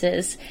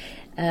experiences,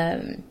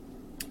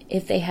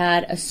 if they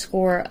had a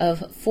score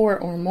of 4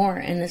 or more,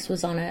 and this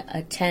was on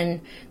a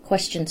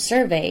 10-question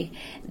survey,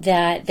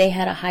 that they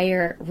had a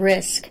higher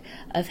risk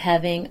of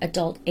having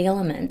adult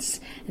ailments.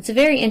 It's a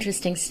very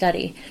interesting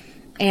study,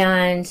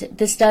 and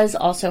this does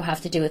also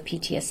have to do with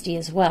PTSD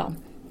as well.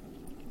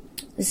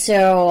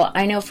 So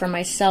I know for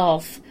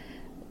myself,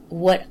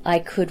 what I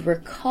could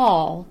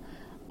recall,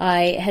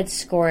 I had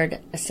scored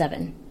a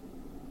 7,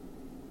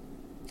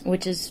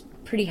 which is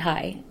pretty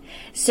high.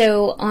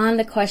 So on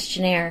the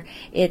questionnaire,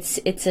 it's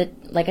a,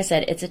 like I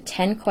said, it's a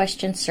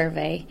 10-question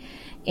survey,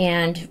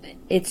 and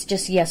it's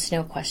just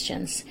yes/no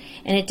questions.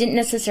 And it didn't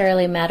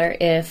necessarily matter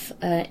if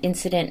an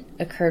incident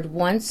occurred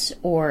once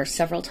or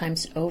several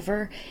times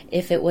over.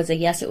 If it was a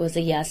yes, it was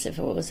a yes. If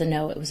it was a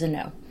no, it was a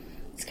no.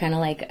 It's kind of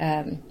like,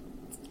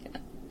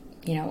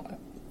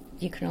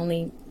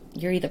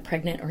 you're either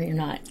pregnant or you're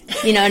not.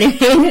 You know what I mean?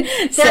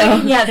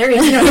 There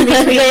is no in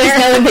between. There is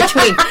no in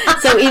between.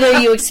 So either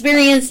you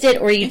experienced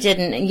it or you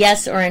didn't, a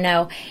yes or a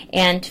no.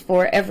 And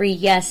for every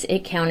yes,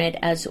 it counted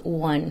as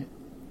one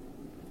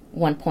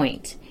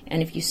point.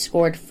 And if you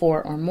scored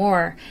 4 or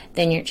more,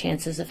 then your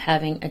chances of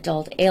having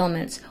adult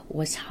ailments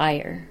was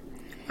higher.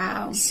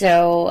 Wow.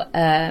 So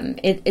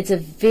it's a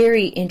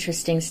very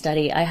interesting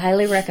study. I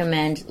highly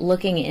recommend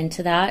looking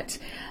into that.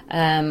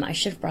 I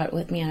should have brought it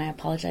with me, and I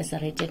apologize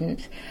that I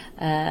didn't.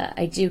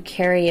 I do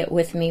carry it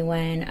with me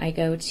when I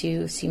go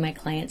to see my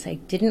clients. I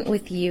didn't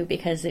with you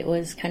because it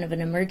was kind of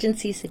an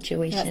emergency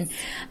situation. Yes.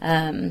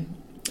 And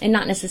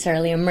not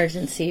necessarily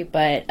emergency,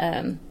 but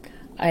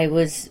I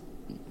was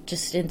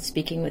just in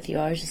speaking with you,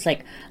 I was just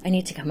like, I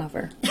need to come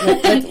over.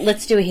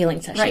 Let's do a healing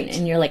session. Right.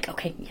 And you're like,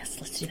 okay, yes,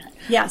 let's do that.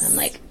 Yes. And I'm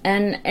like,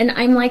 and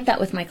I'm like that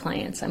with my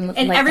clients. And like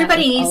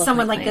everybody needs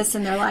someone like this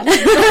in their life.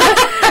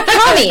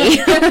 Call me.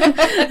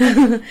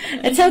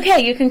 It's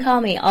okay. You can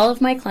call me. All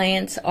of my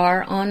clients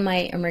are on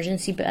my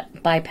emergency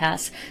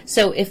bypass.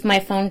 So if my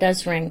phone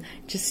does ring,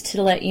 just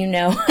to let you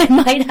know, I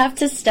might have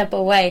to step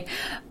away.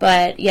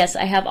 But yes,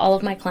 I have all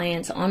of my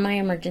clients on my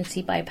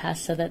emergency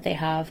bypass so that they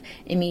have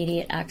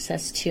immediate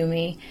access to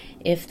me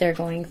if they're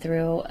going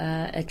through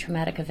a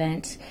traumatic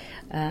event.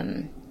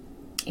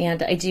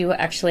 And I do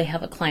actually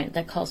have a client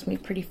that calls me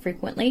pretty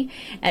frequently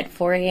at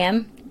 4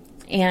 a.m.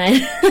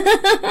 And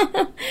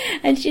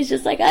and she's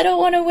just like, I don't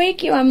want to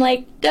wake you. I'm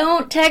like,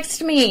 don't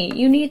text me.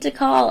 You need to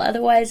call.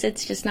 Otherwise,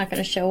 it's just not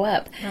going to show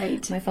up.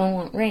 Right. My phone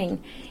won't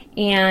ring.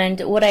 And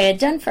what I had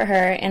done for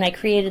her, and I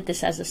created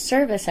this as a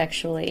service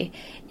actually,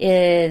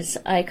 is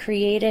I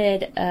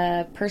created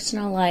a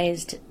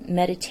personalized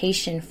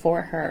meditation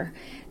for her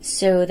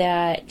so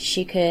that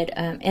she could,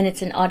 and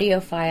it's an audio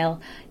file,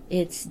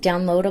 it's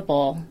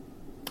downloadable.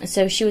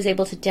 So she was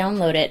able to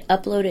download it,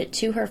 upload it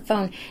to her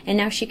phone, and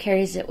now she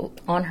carries it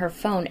on her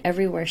phone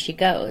everywhere she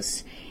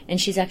goes.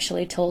 And she's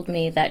actually told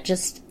me that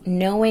just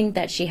knowing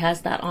that she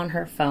has that on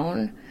her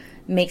phone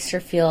makes her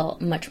feel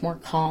much more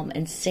calm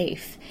and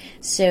safe.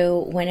 So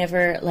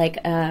whenever,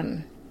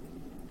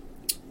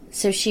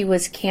 so she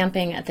was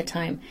camping at the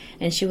time,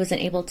 and she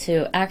wasn't able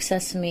to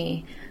access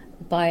me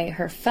by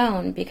her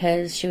phone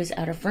because she was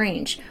out of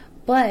range.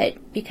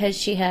 But because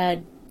she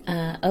had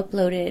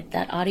uploaded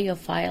that audio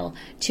file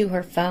to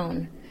her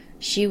phone,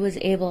 she was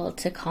able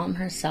to calm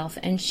herself.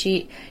 And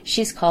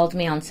she's called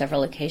me on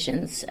several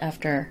occasions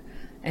after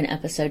an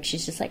episode.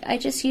 She's just like, I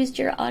just used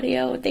your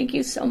audio. Thank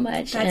you so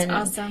much. That's and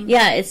awesome.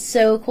 Yeah, it's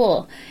so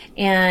cool.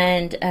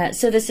 And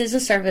so this is a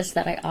service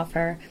that I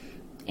offer.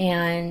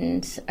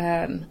 And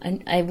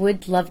I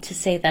would love to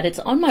say that it's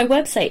on my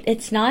website.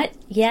 It's not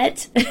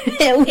yet.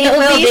 It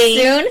will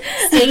be soon.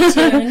 Stay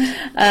tuned.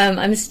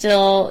 I'm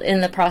still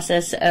in the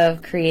process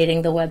of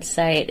creating the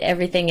website.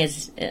 Everything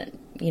is,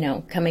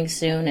 coming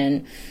soon,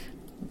 and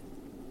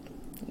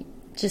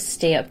just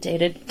stay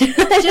updated.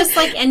 Just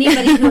like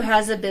anybody who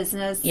has a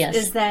business, yes.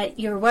 is that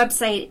your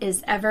website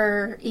is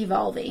ever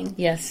evolving.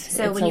 Yes,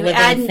 so it's when a you living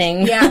add,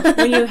 thing.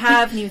 when you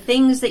have new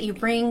things that you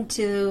bring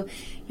to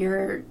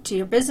your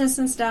business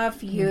and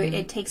stuff,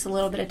 it takes a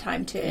little bit of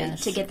time to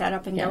get that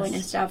up and going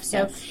and stuff.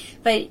 So,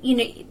 but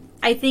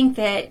I think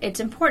that it's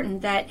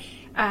important that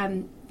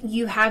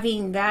you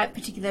having that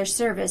particular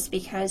service,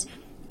 because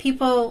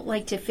people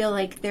like to feel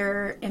like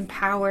they're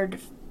empowered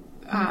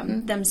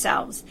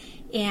themselves.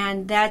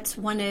 And that's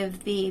one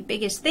of the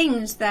biggest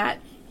things that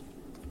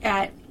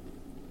at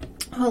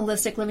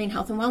Holistic Living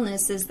Health and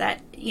Wellness is that,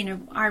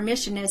 our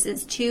mission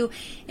is to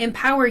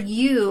empower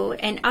you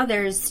and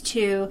others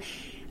to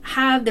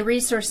have the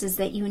resources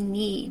that you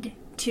need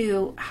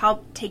to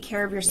help take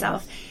care of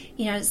yourself.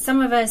 Yes.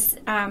 Some of us,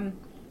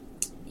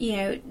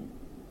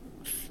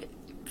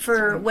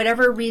 for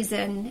whatever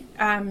reason,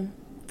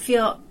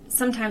 feel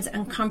sometimes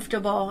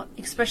uncomfortable,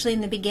 especially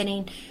in the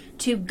beginning,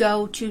 to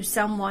go to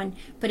someone.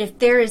 But if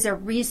there is a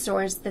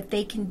resource that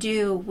they can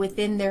do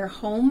within their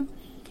home,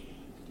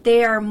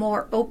 they are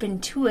more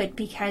open to it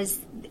because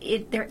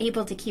they're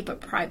able to keep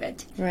it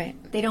private. Right.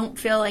 They don't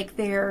feel like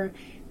they're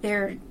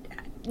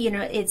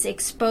it's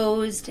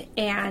exposed,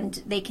 and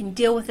they can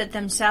deal with it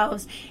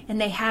themselves,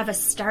 and they have a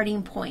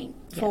starting point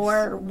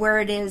for where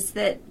it is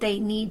that they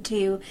need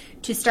to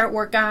start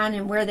work on,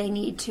 and where they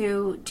need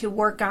to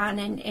work on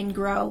and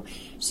grow.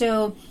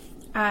 So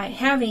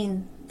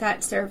having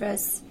that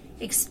service,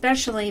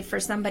 especially for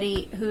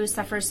somebody who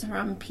suffers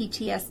from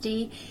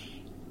PTSD,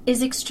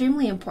 is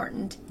extremely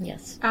important.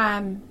 Yes.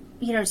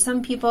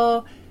 Some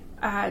people,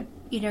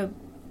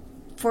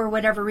 for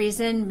whatever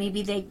reason,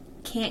 maybe they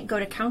can't go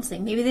to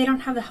counseling. Maybe they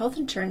don't have the health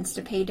insurance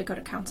to pay to go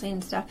to counseling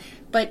and stuff.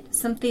 But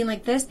something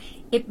like this,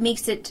 it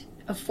makes it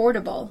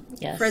affordable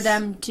for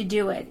them to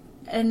do it.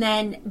 And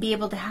then be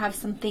able to have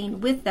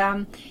something with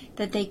them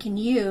that they can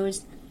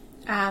use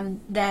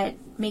that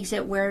makes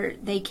it where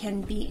they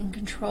can be in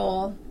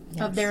control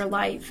of their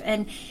life.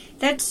 And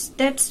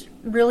that's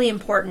really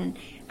important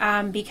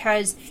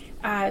because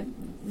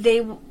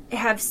they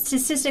have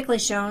statistically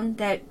shown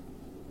that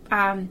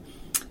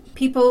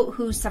people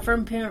who suffer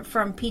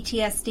from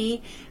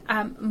PTSD,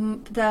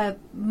 the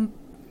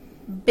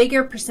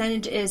bigger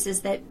percentage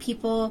is that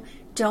people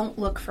don't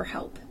look for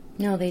help.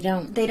 No, they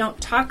don't. They don't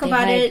talk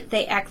about it.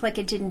 They act like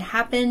it didn't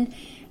happen.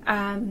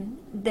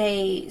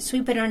 They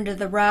sweep it under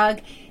the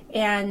rug,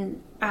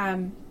 and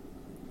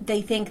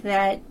they think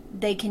that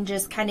they can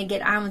just kind of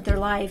get on with their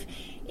life.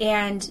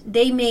 And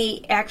they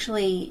may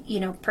actually,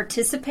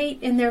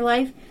 participate in their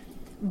life,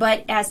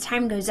 but as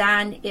time goes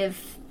on,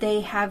 if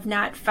they have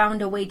not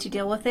found a way to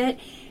deal with it,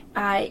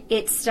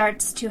 it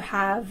starts to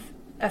have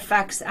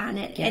effects on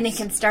it. Yes. And it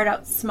can start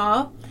out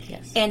small,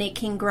 and it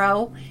can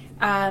grow.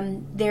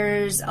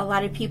 There's a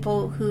lot of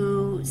people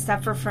who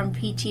suffer from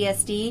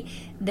PTSD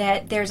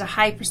that there's a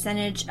high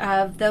percentage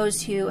of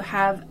those who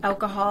have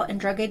alcohol and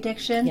drug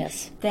addiction.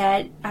 Yes.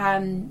 That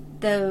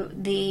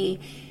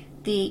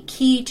the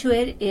key to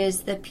it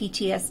is the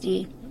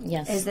PTSD.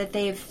 Yes. Is that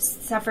they've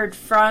suffered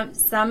from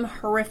some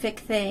horrific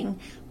thing,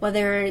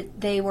 whether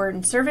they were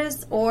in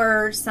service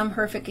or some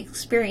horrific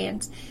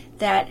experience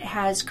that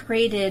has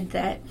created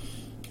that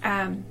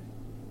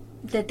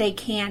that they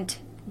can't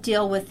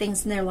deal with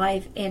things in their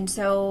life. And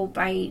so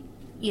by,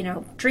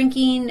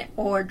 drinking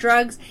or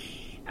drugs,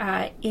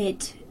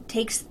 it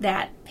takes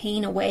that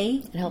pain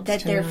away. It helps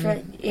that they're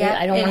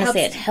I don't want to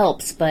say it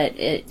helps, but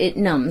it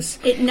numbs.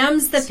 It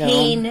numbs the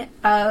pain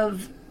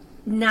of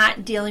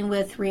not dealing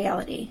with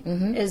reality,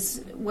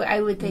 is what I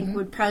would think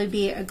would probably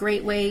be a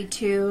great way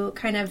to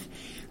kind of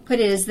put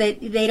it, is that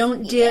they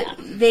don't do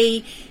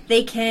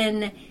they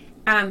can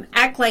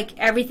act like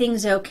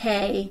everything's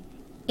okay,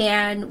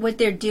 and what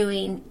they're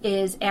doing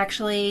is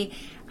actually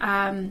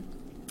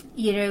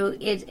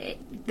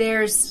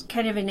there's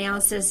kind of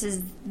analysis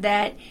is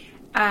that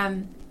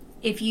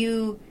if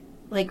you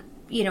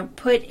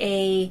put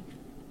a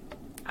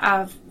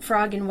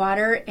frog in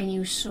water and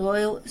you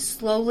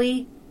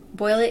slowly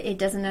boil it, it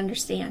doesn't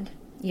understand.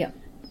 Yeah.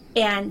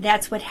 And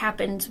that's what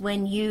happens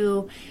when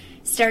you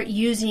start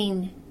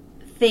using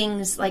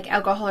things like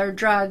alcohol or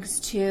drugs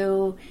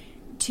to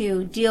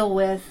deal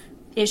with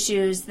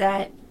issues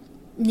that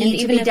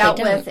need to be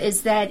dealt with,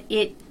 is that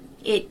it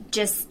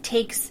just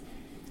takes...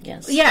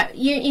 Yes. Yeah,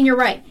 you're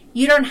right.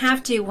 You don't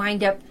have to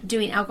wind up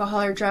doing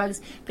alcohol or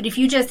drugs, but if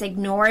you just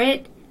ignore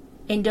it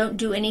and don't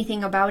do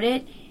anything about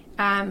it,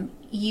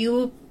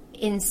 you,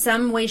 in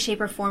some way,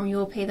 shape, or form, you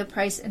will pay the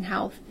price in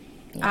health.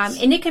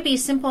 Yes. And it could be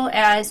as simple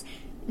as,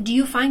 do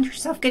you find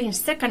yourself getting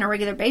sick on a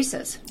regular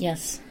basis?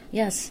 Yes.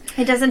 Yes.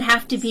 It doesn't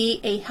have to be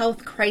a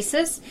health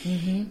crisis.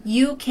 Mm-hmm.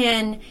 You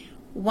can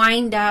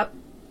wind up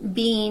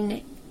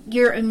being,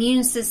 your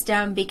immune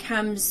system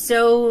becomes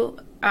so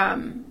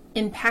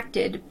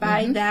impacted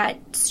by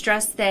that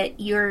stress that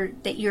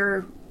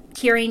you're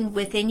carrying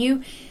within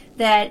you,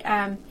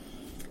 that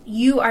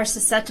you are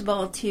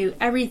susceptible to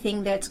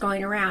everything that's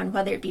going around,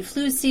 whether it be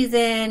flu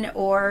season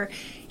or,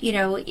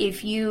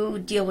 if you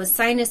deal with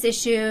sinus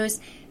issues,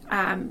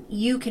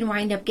 you can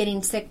wind up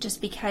getting sick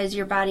just because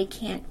your body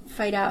can't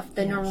fight off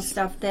the normal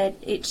stuff that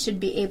it should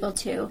be able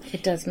to.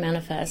 It does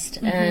manifest.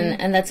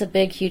 And that's a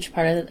big, huge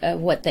part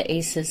of what the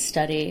ACEs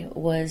study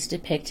was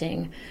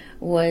depicting,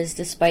 was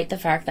despite the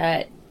fact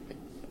that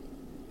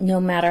no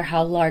matter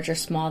how large or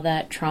small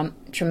that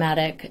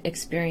traumatic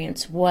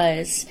experience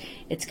was,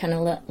 it's kind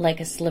of like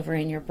a sliver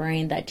in your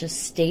brain that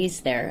just stays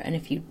there. And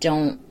if you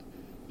don't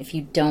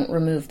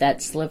remove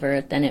that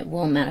sliver, then it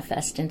will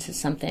manifest into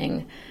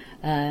something,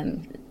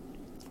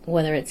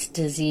 whether it's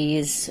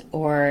disease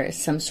or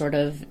some sort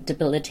of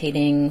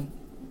debilitating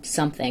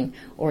something,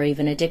 or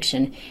even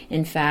addiction.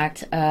 In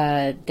fact,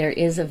 there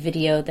is a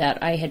video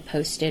that I had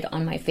posted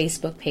on my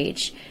Facebook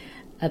page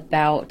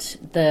about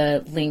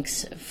the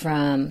links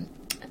from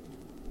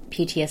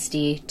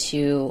PTSD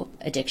to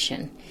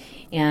addiction.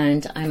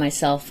 And I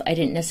myself,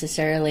 I'm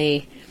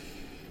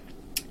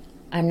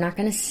not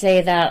going to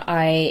say that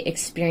I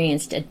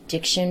experienced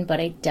addiction, but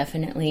I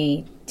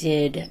definitely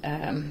did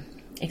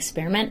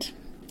experiment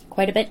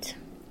quite a bit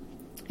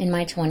in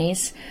my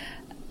 20s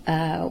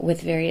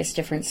with various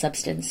different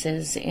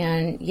substances.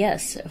 And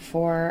yes,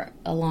 for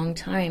a long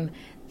time,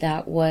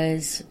 that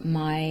was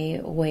my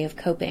way of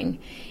coping.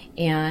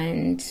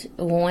 And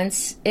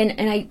once, and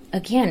I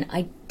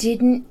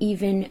didn't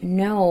even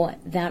know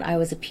that I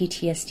was a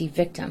PTSD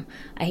victim.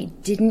 I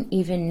didn't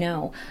even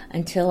know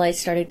until I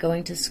started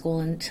going to school,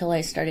 until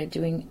I started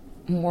doing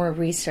more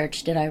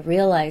research, did I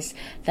realize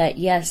that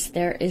yes,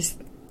 there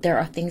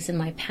are things in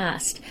my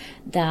past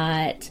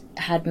that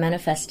had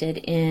manifested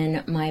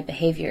in my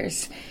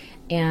behaviors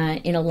and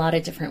in a lot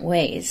of different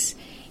ways.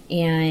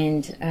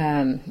 And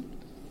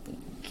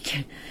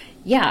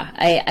yeah,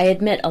 I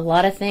admit a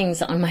lot of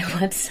things on my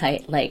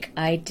website. Like,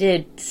 I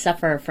did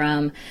suffer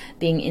from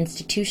being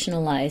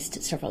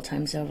institutionalized several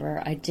times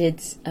over. I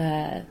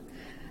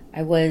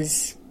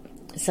was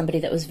somebody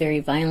that was very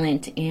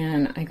violent,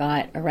 and I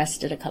got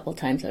arrested a couple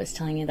times. I was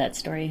telling you that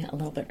story a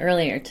little bit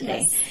earlier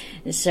today.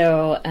 Yes.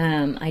 So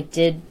I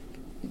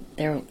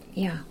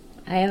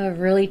have a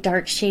really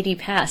dark, shady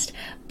past.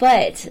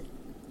 But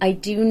I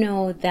do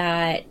know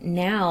that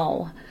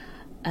now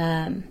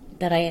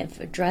that I have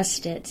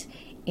addressed it,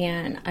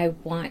 and I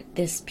want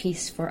this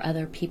piece for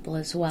other people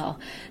as well.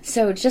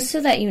 So just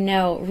so that you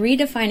know,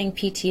 redefining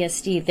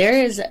PTSD,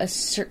 there's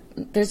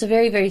a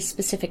very, very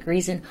specific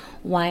reason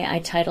why I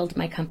titled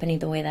my company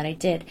the way that I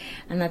did.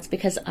 And that's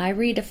because I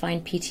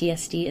redefine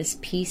PTSD as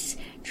peace,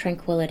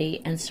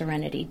 tranquility, and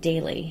serenity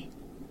daily.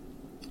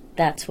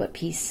 That's what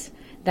PTSD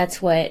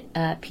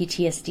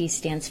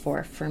stands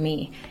for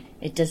me.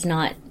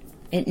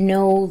 It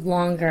no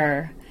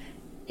longer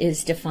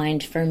is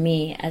defined for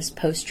me as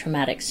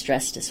post-traumatic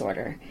stress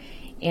disorder.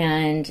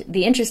 And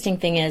the interesting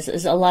thing is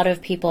a lot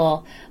of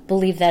people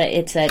believe that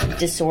it's a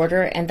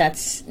disorder, and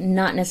that's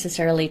not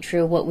necessarily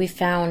true. What we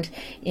found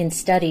in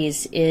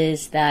studies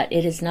is that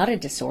it is not a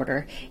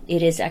disorder.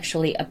 It is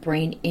actually a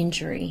brain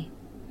injury.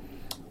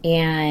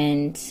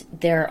 And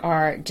there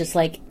are, just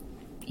like,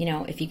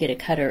 if you get a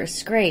cut or a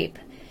scrape,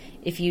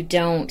 if you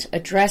don't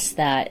address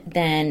that,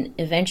 then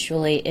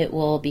eventually it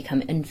will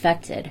become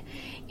infected.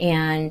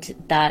 And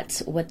that's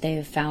what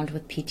they've found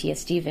with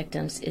PTSD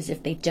victims, is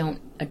if they don't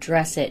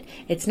address it,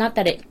 it's not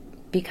that it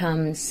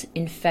becomes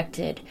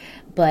infected,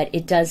 but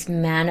it does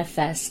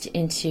manifest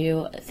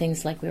into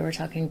things like we were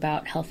talking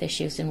about, health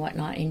issues and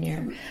whatnot in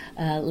your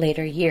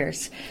later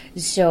years.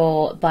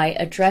 So by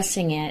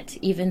addressing it,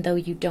 even though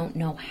you don't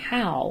know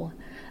how,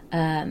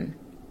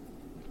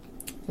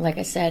 like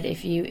I said,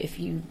 if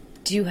you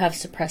do have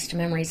suppressed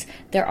memories,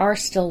 there are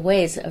still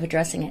ways of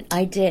addressing it.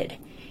 I did.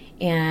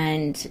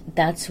 And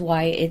that's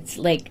why it's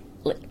like,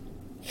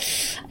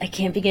 I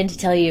can't begin to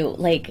tell you,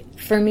 like,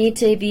 for me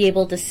to be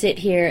able to sit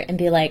here and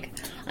be like,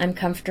 I'm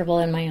comfortable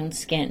in my own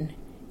skin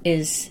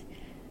is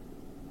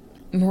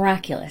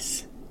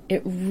miraculous.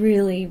 It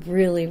really,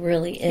 really,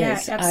 really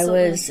is. Yeah, absolutely.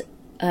 I was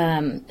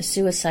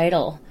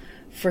suicidal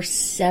for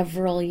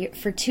several years.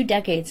 For 2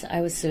 decades,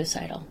 I was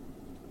suicidal.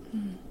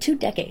 2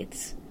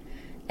 decades.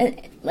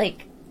 And,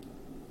 like,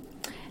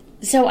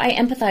 so I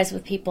empathize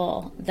with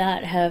people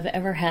that have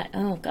ever had,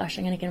 oh gosh,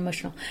 I'm going to get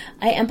emotional.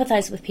 I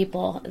empathize with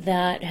people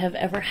that have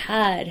ever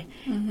had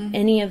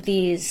any of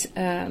these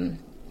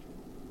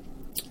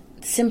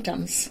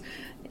symptoms,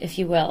 if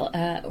you will,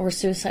 or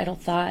suicidal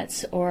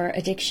thoughts or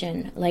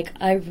addiction. Like,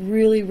 I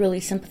really, really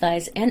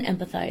sympathize and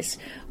empathize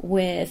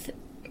with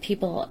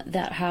people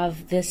that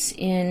have this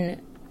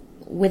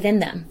within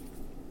them.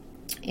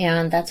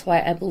 And that's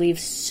why I believe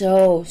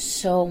so,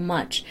 so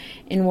much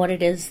in what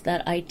it is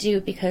that I do,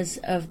 because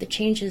of the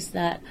changes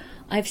that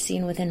I've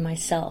seen within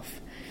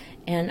myself.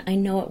 And I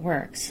know it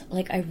works.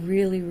 Like, I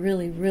really,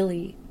 really,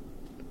 really,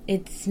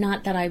 it's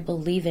not that I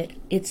believe it,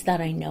 it's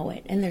that I know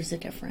it. And there's a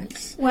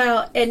difference.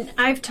 Well, and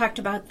I've talked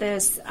about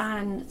this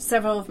on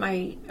several of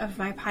my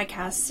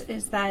podcasts,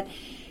 is that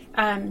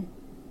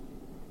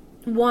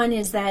one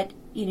is that,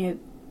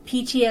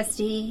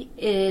 PTSD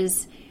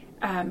is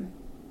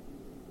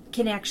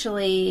can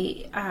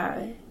actually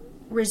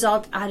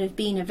result out of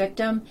being a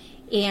victim,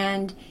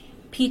 and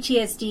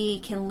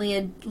PTSD can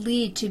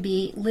lead to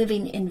be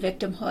living in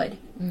victimhood.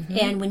 Mm-hmm.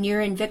 And when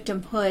you're in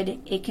victimhood,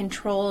 it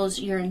controls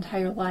your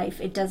entire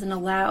life. It doesn't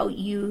allow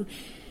you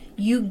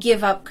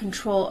give up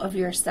control of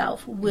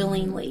yourself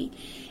willingly.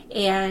 Mm-hmm.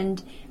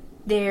 And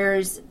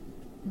there's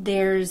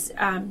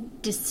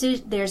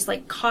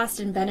like cost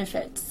and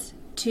benefits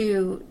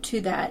to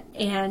that.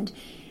 And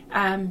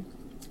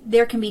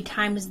there can be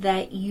times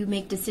that you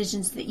make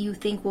decisions that you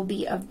think will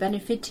be of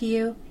benefit to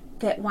you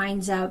that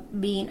winds up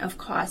being of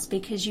cost,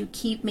 because you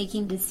keep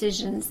making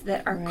decisions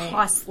that are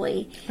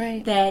costly,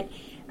 that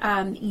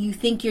you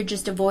think you're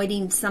just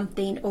avoiding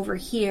something over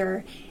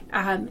here,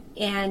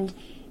 and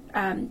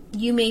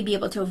you may be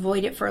able to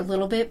avoid it for a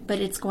little bit, but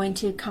it's going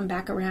to come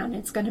back around.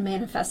 It's going to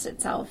manifest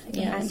itself.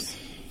 Yes.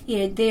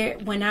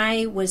 And when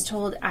I was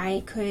told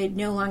I could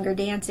no longer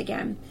dance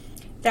again,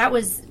 that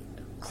was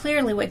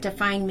clearly what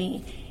defined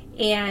me.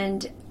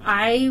 And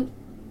I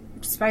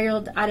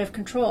spiraled out of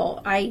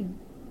control. I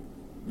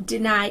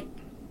did not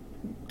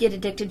get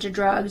addicted to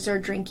drugs or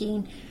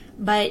drinking,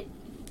 but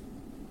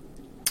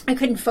I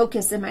couldn't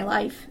focus in my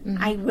life.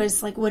 Mm-hmm. I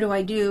was like, what do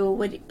I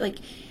do? And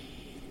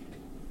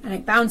I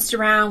bounced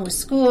around with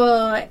school,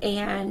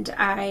 and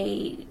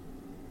I,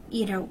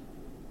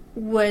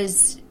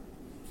 was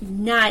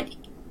not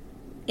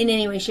in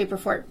any way, shape, or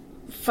form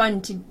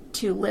fun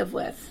to live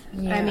with.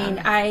 Yeah. I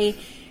mean, I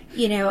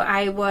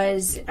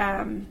was,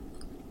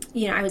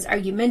 I was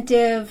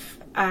argumentative.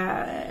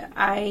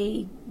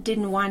 I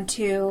didn't want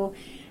to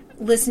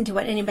listen to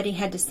what anybody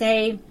had to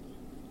say.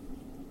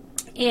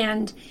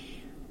 And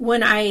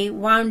when I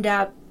wound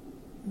up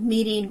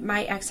meeting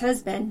my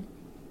ex-husband,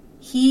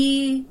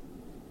 he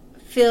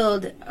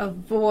filled a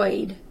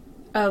void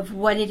of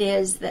what it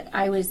is that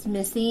I was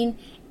missing,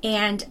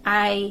 and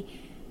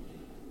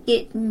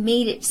it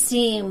made it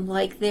seem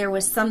like there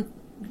was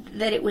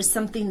that it was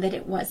something that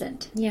it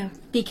wasn't. Yeah.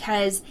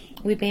 Because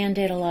we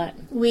Band-Aid a lot.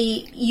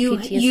 When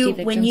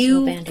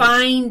you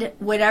find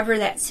whatever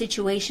that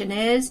situation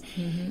is,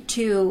 mm-hmm.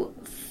 to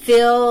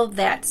fill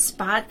that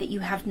spot that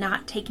you have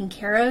not taken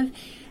care of,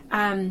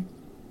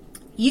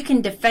 you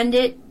can defend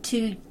it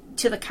to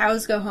the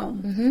cows go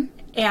home.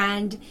 Mm-hmm.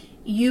 And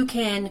you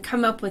can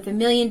come up with a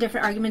million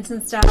different arguments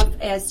and stuff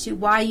as to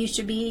why you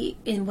should be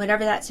in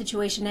whatever that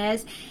situation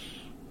is.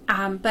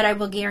 But I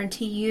will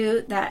guarantee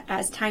you that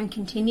as time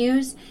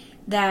continues,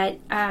 that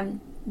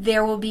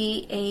there will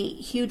be a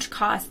huge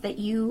cost that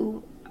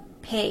you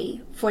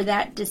pay for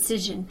that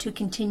decision to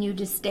continue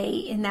to stay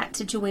in that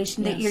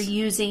situation that you're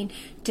using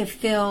to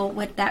fill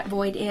what that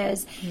void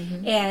is.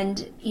 Mm-hmm.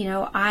 And,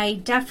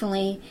 I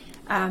definitely,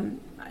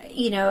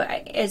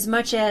 as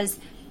much as,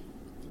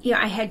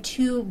 I had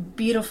two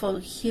beautiful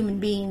human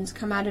beings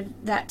come out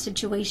of that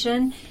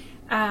situation,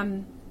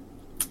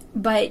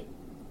 but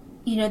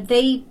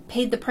they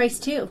paid the price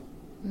too,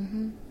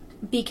 mm-hmm.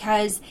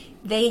 because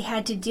they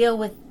had to deal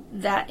with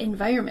that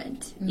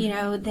environment.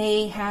 Mm-hmm.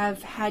 They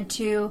have had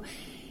to,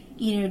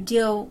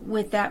 deal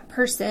with that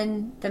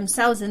person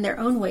themselves in their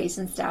own ways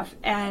and stuff.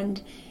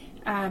 And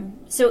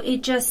so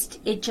it just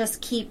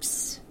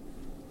keeps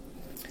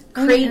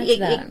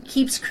creating. It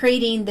keeps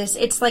creating this.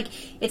 It's like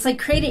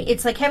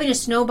having a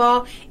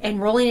snowball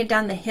and rolling it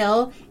down the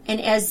hill.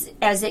 And as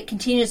it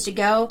continues to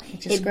go,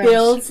 it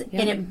builds.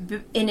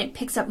 Yep. and it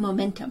picks up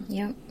momentum.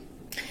 Yeah.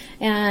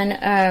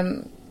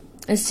 And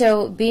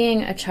so,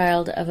 being a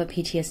child of a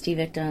PTSD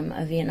victim,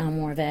 a Vietnam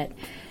War vet,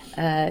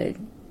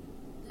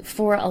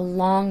 for a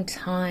long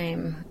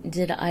time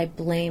did I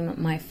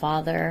blame my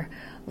father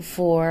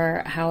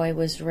for how I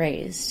was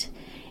raised.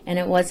 And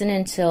it wasn't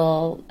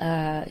until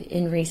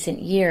in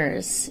recent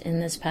years, in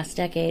this past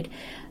decade,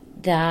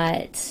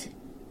 that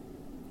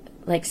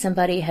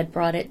somebody had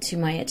brought it to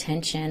my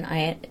attention.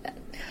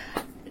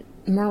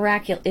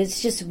 Miraculous.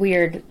 It's just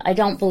weird. I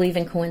don't believe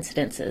in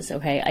coincidences,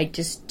 okay? I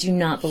just do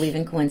not believe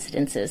in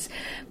coincidences.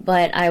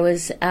 But I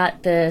was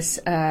at this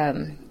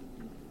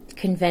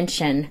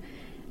convention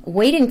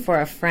waiting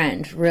for a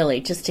friend, really,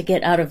 just to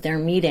get out of their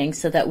meeting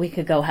so that we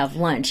could go have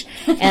lunch.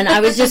 And I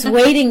was just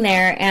waiting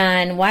there,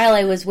 and while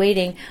I was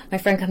waiting, my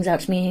friend comes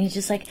out to me, and he's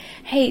just like,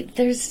 hey,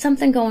 there's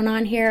something going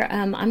on here.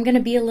 I'm going to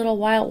be a little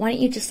while. Why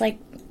don't you just,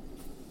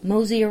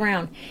 mosey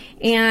around?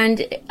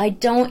 And I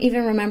don't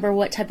even remember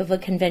what type of a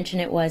convention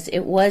it was.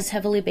 It was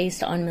heavily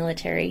based on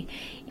military.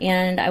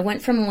 And I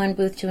went from one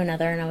booth to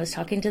another, and I was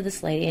talking to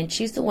this lady, and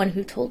she's the one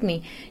who told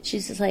me,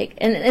 she's just like,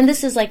 and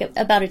this is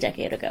about a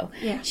decade ago.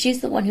 Yeah. She's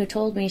the one who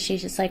told me,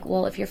 she's just like,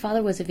 well, if your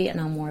father was a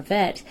Vietnam War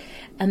vet,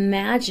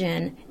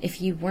 imagine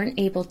if you weren't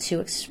able to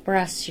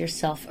express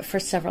yourself for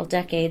several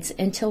decades.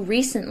 Until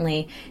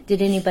recently,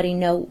 did anybody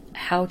know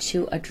how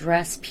to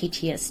address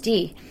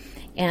PTSD?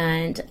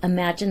 And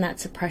imagine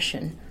that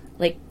suppression,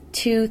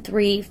 2,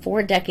 3,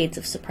 4 decades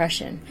of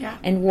suppression,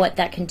 and what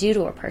that can do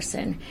to a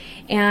person.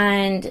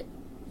 And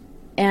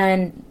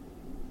then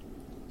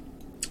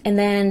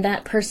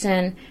that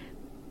person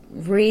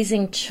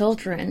raising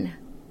children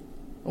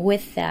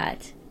with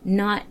that,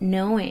 not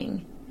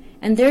knowing.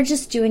 And they're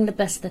just doing the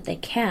best that they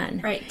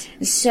can. Right.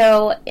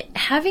 So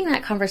having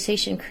that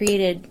conversation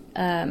created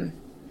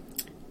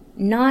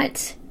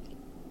not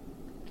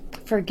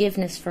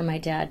forgiveness for my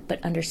dad,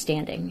 but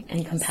understanding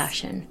and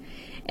compassion.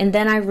 And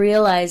then I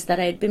realized that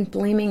I had been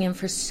blaming him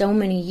for so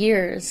many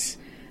years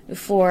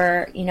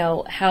for,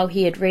 how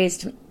he had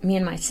raised me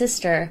and my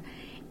sister.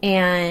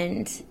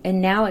 And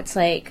now it's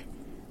like,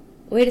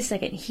 wait a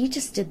second, he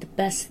just did the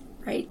best.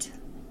 Right.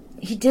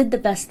 He did the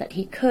best that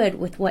he could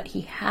with what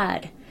he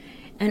had.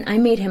 And I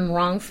made him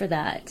wrong for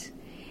that.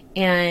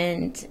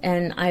 And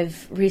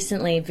I've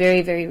recently,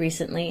 very, very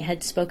recently,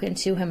 had spoken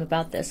to him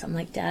about this. I'm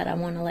like, Dad, I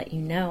want to let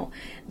you know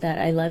that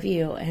I love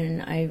you,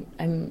 and I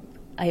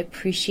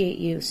appreciate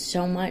you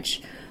so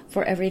much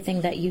for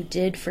everything that you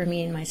did for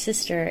me and my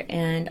sister,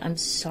 and I'm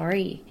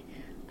sorry.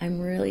 I'm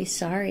really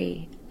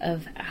sorry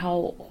of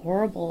how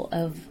horrible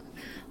I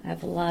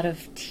have a lot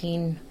of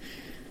teen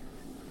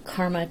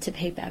karma to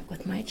pay back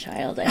with my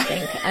child. I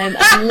think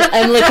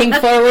I'm looking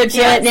forward to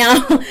it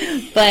now.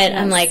 But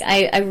yes. I'm like,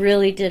 I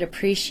really did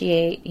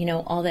appreciate,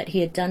 all that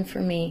he had done for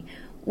me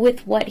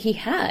with what he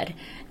had.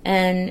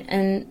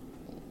 And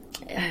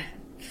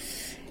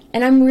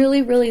I'm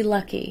really, really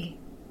lucky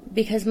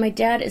because my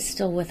dad is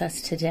still with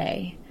us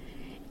today.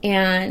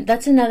 And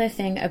that's another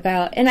thing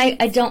about, and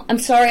I'm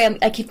sorry,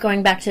 I keep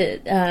going back to,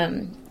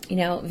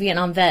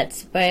 Vietnam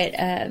vets, but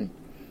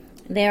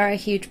they are a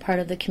huge part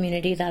of the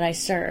community that I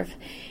serve.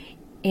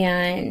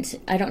 And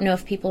I don't know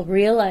if people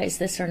realize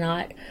this or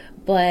not,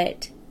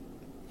 but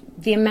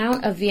the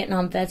amount of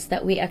Vietnam vets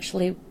that we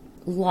actually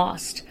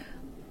lost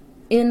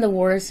in the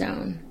war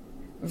zone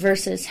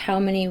versus how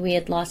many we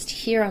had lost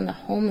here on the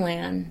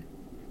homeland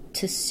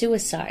to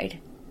suicide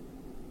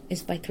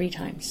is by 3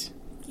 times.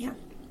 Yeah.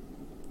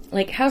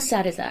 Like, how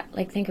sad is that?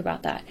 Like, think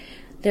about that.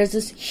 There's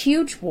this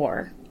huge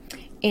war,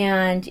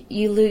 and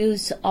you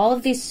lose all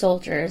of these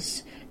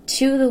soldiers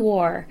to the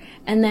war,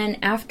 and then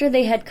after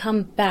they had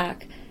come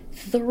back,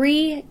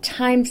 3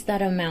 times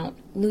that amount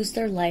lose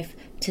their life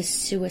to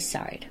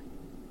suicide.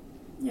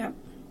 Yep.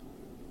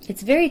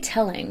 It's very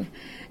telling.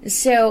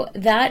 So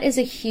that is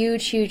a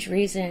huge, huge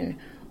reason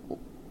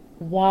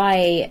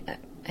why,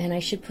 and I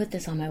should put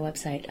this on my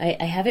website.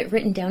 I have it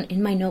written down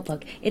in my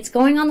notebook. It's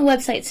going on the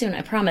website soon,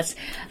 I promise.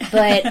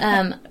 But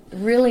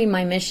really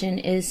my mission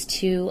is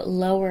to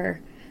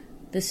lower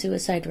the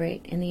suicide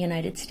rate in the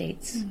United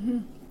States.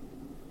 Mm-hmm.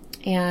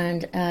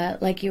 And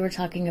like you were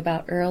talking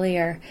about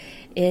earlier,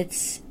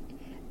 it's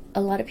a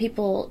lot of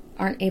people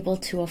aren't able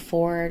to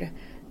afford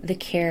the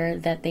care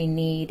that they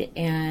need,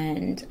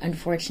 and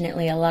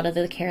unfortunately a lot of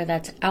the care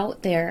that's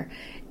out there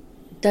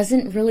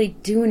doesn't really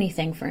do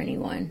anything for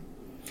anyone.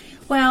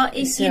 Well,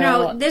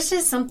 this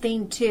is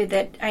something too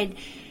that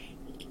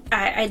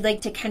I'd like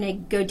to kind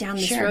of go down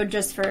this Sure. road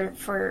just for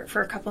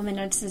a couple of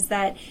minutes, is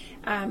that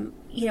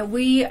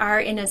we are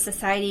in a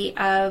society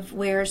of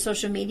where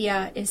social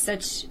media is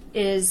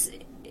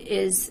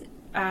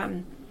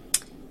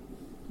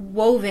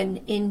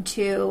woven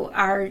into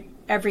our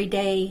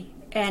everyday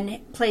and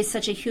plays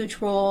such a huge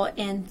role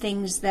in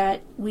things that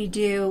we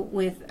do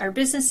with our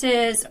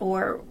businesses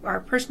or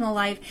our personal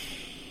life.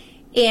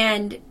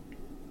 And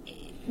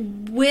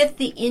with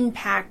the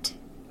impact,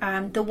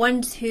 the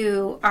ones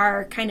who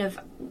are kind of,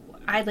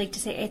 I'd like to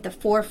say, at the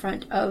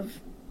forefront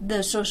of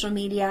the social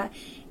media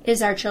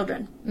is our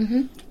children.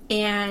 Mm-hmm.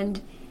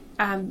 And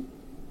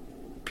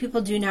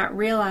people do not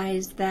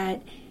realize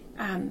that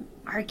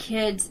our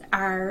kids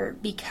are,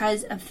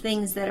 because of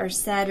things that are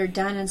said or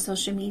done on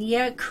social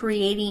media,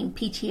 creating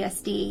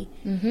PTSD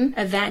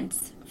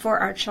events for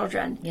our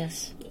children.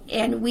 Yes.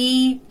 And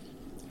we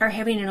are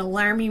having an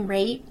alarming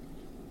rate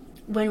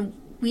when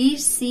we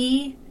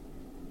see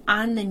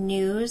on the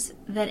news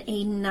that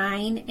a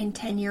 9 and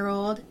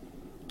 10-year-old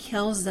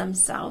kills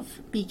themselves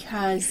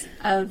because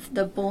of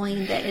the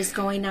bullying that is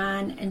going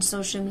on in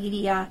social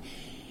media.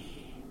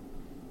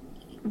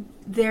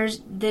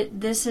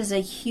 This is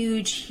a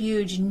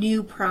huge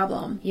new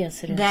problem.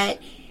 Yes, it is. That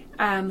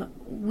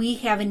we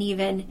haven't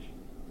even,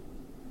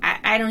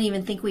 I don't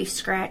even think we've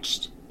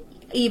scratched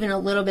even a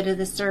little bit of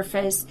the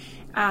surface.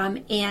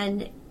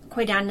 And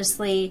quite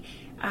honestly,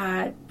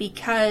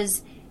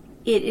 because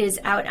it is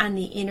out on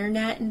the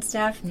internet and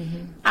stuff,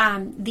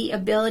 the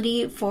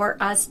ability for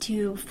us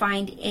to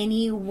find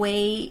any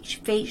way,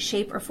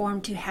 shape, or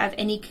form to have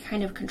any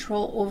kind of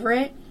control over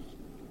it,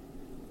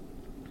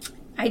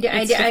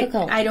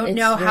 I don't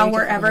know how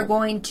we're ever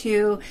going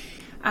to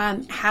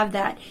have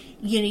that.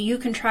 You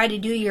can try to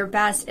do your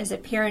best as a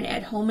parent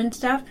at home and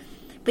stuff,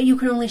 but you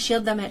can only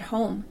shield them at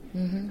home.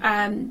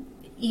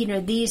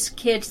 Mm-hmm. These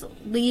kids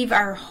leave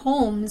our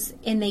homes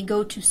and they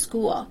go to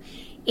school,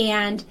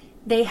 and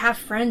they have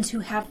friends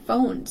who have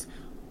phones.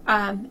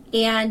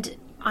 And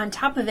on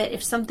top of it,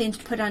 if something's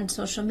put on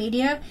social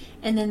media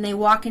and then they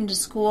walk into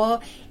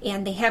school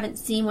and they haven't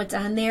seen what's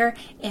on there,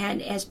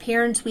 and as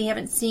parents we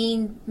haven't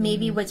seen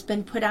maybe what's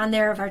been put on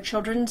there of our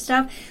children and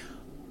stuff,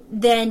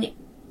 then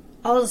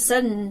all of a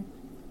sudden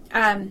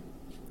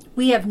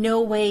we have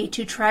no way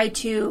to try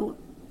to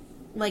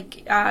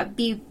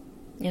be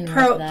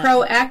Interrupt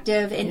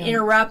proactive and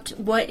interrupt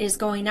what is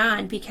going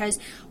on, because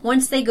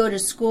once they go to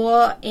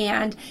school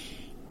and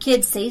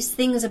kids say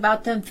things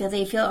about them,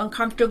 they feel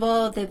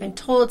uncomfortable, they've been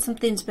told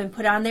something's been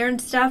put on there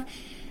and stuff,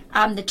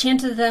 the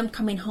chances of them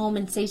coming home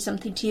and say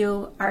something to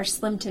you are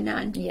slim to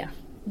none. Yeah.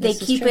 They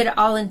keep it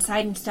all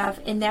inside and stuff,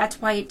 and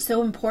that's why it's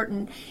so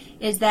important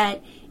is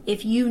that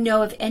if you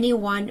know of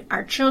anyone,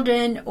 our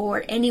children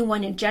or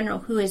anyone in general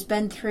who has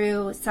been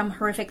through some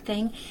horrific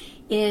thing,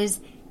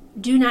 is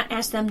do not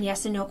ask them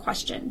yes and no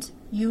questions.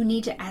 You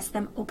need to ask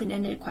them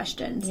open-ended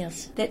questions.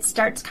 Yes. That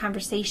starts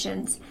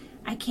conversations.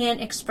 I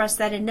can't express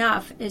that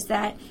enough, is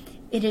that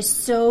it is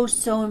so,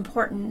 so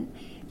important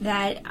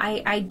that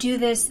I do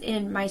this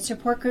in my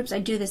support groups. I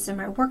do this in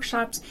my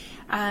workshops.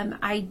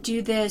 I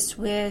do this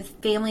with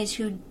families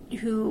who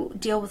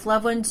deal with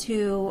loved ones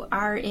who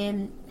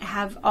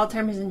have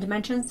Alzheimer's and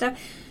dementia and stuff.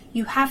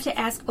 You have to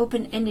ask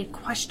open-ended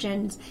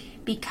questions,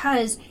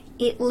 because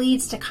it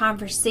leads to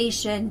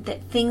conversation,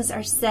 that things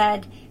are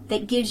said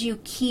that gives you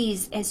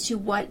keys as to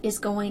what is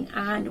going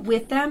on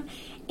with them.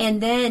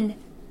 And then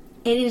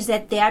it is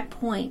at that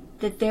point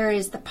that there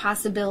is the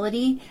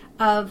possibility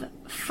of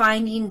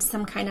finding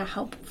some kind of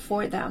help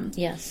for them.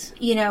 Yes.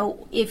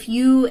 If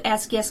you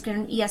ask yes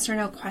or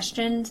no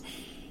questions,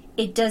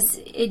 it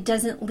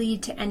doesn't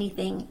lead to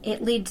anything.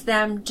 It leads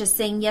them just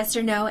saying yes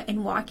or no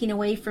and walking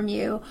away from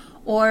you,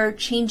 or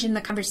changing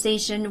the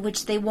conversation,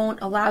 which they won't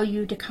allow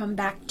you to come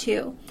back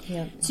to.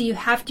 Yep. So you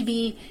have to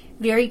be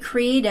very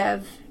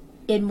creative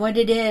in what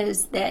it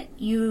is that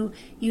you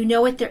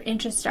know what their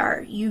interests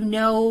are. You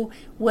know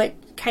what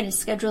kind of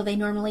schedule they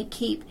normally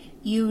keep.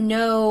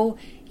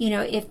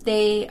 If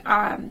they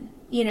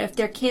if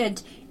they're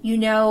kids,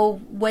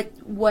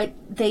 what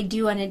they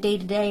do on a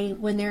day-to-day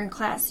when they're in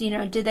class.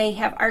 Do they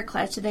have art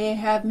class? Do they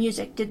have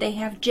music? Did they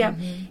have gym?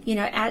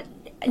 Mm-hmm.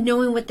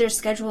 Knowing what their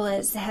schedule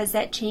is, has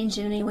that changed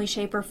in any way,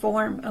 shape, or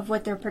form of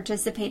what they're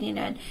participating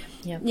in?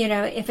 Yep.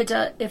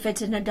 If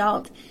it's an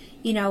adult,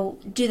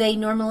 do they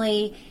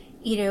normally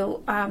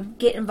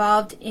get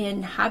involved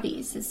in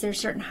hobbies? Is there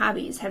certain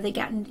hobbies? Have they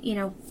gotten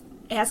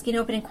asking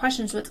opening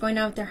questions, what's going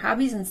on with their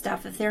hobbies and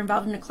stuff, if they're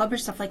involved in a club or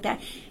stuff like that.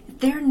 If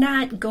they're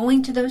not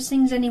going to those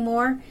things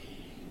anymore,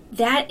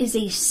 that is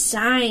a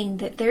sign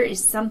that there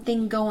is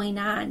something going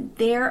on.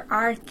 There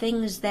are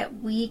things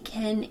that we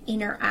can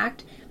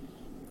interact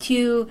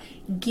to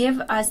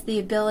give us the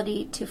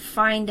ability to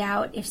find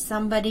out if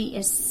somebody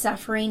is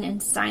suffering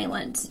in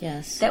silence.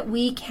 Yes. That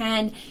we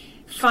can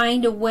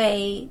find a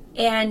way.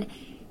 And,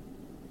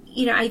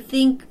 I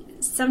think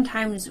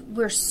sometimes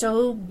we're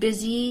so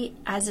busy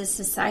as a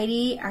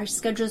society, our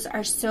schedules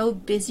are so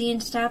busy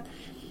and stuff,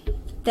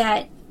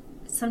 that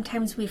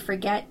sometimes we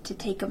forget to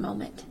take a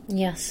moment.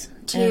 Yes.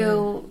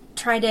 To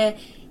try to,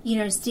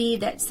 see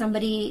that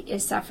somebody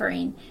is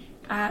suffering.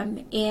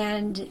 We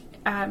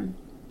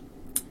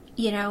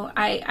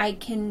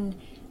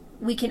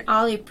can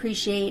all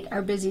appreciate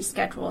our busy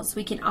schedules.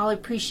 We can all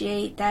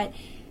appreciate that,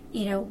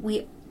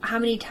 how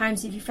many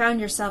times have you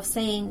found yourself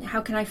saying,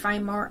 how can I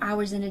find more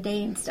hours in a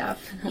day and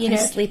stuff? I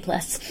sleep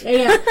less.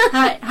 Yeah.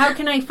 How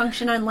can I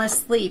function on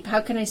less sleep? How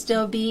can I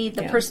still be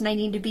the person I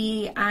need to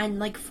be on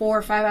like 4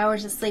 or 5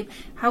 hours of sleep?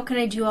 How can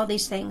I do all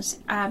these things?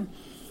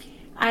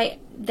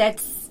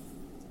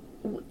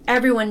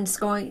 Everyone's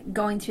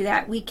going through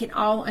that. We can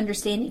all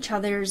understand each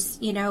other's,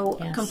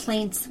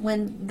 complaints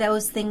when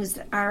those things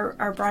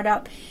are brought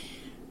up.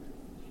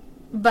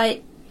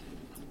 But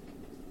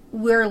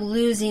we're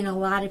losing a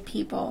lot of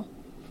people.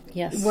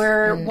 Yes.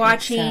 We're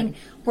watching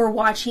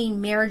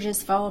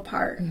marriages fall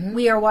apart. Mm-hmm.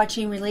 We are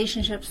watching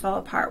relationships fall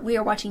apart. We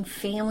are watching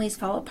families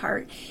fall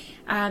apart.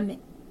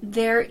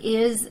 There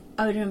is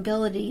an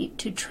ability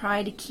to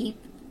try to keep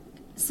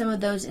some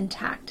of those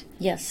intact.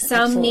 Yes,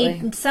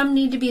 absolutely. Some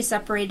need to be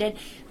separated,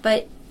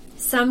 but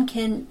some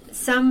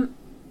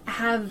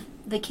have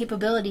the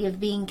capability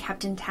of being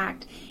kept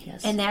intact.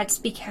 Yes. And that's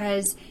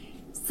because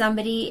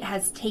somebody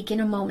has taken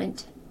a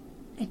moment.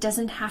 It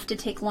doesn't have to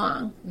take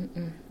long.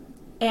 Mm-mm.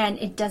 And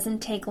it doesn't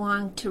take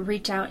long to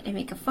reach out and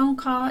make a phone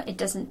call. It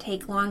doesn't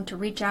take long to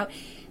reach out.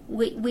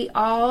 We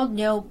all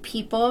know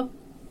people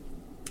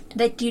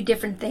that do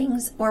different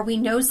things, or we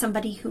know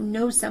somebody who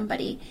knows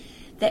somebody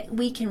that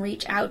we can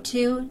reach out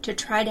to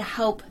try to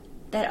help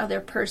that other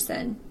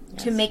person,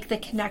 yes, to make the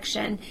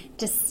connection,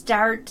 to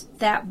start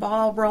that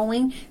ball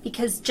rolling.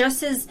 Because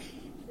just as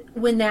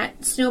when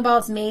that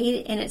snowball's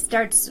made and it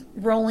starts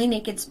rolling,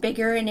 it gets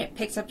bigger and it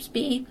picks up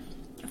speed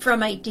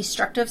from a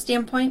destructive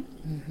standpoint,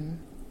 mm-hmm,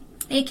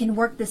 it can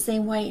work the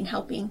same way in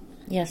helping.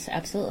 Yes,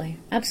 absolutely.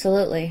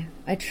 Absolutely.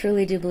 I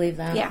truly do believe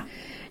that. Yeah.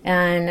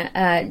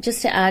 And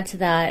just to add to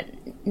that,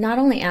 not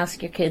only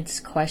ask your kids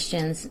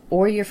questions,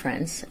 or your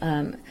friends,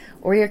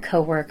 or your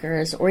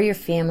coworkers, or your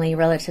family,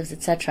 relatives,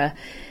 etc.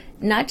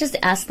 Not just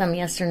ask them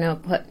yes or no,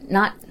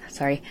 not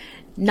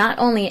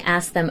only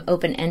ask them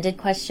open-ended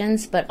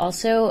questions, but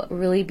also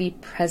really be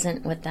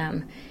present with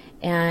them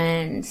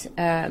And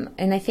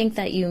I think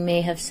that you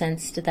may have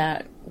sensed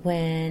that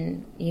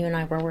when you and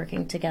I were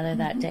working together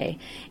that day.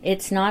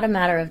 It's not a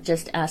matter of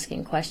just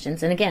asking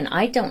questions. And again,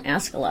 I don't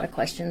ask a lot of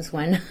questions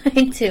when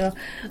I do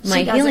my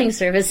healing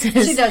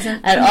services. She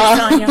doesn't. At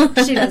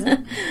all. She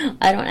doesn't.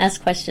 I don't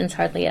ask questions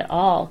hardly at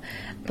all.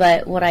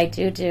 But what I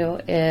do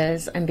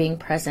is I'm being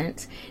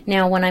present.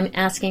 Now, when I'm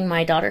asking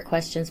my daughter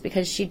questions,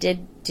 because she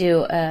did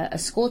do a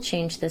school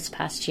change this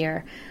past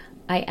year,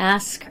 I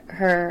ask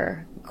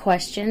her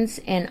questions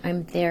and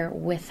I'm there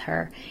with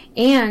her.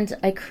 And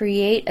I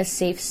create a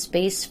safe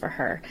space for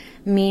her,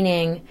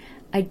 meaning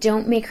I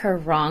don't make her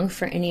wrong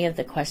for any of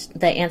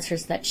the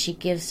answers that she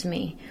gives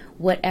me.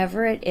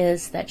 Whatever it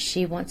is that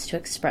she wants to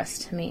express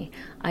to me,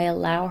 I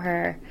allow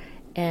her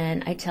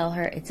and I tell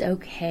her it's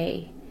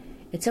okay.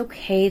 It's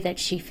okay that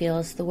she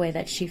feels the way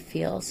that she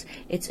feels.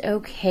 It's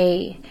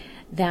okay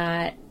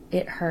that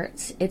it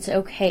hurts. It's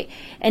okay.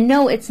 And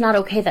no, it's not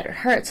okay that it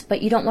hurts,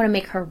 but you don't want to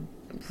make her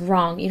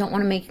wrong. You don't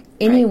want to make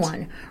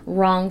anyone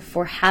wrong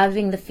for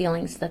having the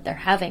feelings that they're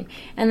having.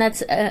 And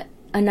that's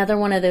another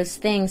one of those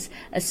things,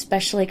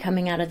 especially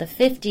coming out of the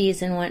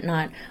 50s and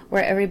whatnot,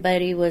 where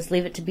everybody was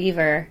leave it to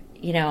Beaver,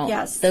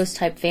 those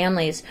type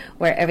families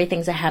where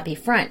everything's a happy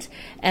front.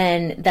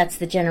 And that's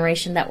the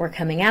generation that we're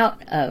coming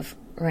out of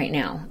right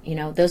now.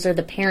 Those are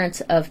the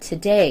parents of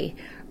today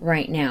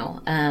right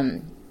now,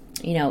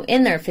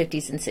 in their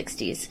 50s and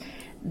 60s.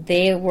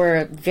 They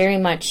were very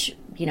much,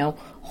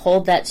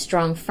 hold that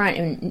strong front,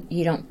 and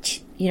you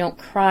don't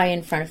cry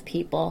in front of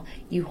people.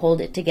 You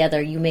hold it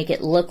together. You make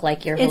it look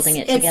like you're holding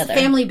it together.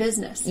 It's family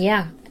business.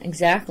 Yeah,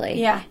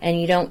 exactly. Yeah. And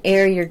you don't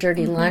air your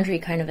dirty laundry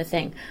kind of a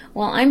thing.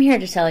 Well, I'm here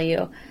to tell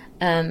you,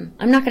 I'm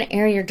not going to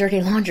air your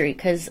dirty laundry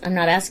because I'm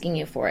not asking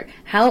you for it.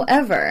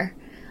 However,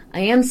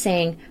 I am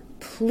saying,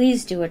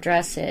 please do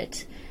address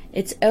it.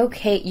 It's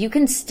okay. You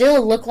can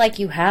still look like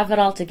you have it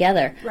all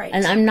together. Right.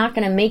 And I'm not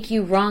going to make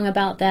you wrong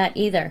about that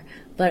either.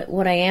 But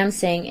what I am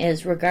saying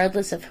is,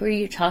 regardless of who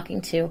you're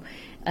talking to,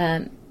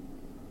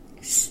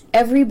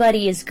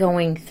 everybody is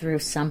going through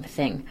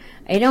something.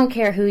 I don't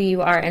care who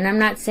you are. And I'm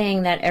not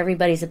saying that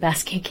everybody's a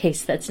basket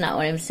case. That's not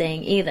what I'm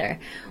saying either.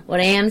 What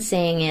I am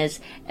saying is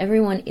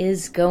everyone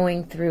is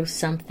going through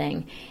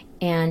something.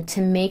 And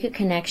to make a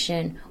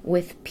connection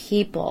with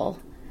people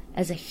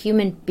as a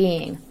human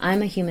being,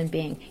 I'm a human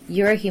being,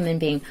 you're a human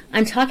being.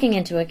 I'm talking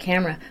into a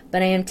camera,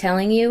 but I am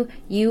telling you,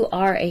 you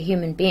are a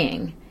human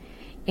being.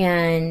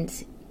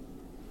 And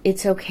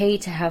it's okay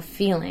to have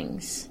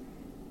feelings.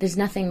 There's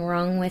nothing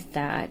wrong with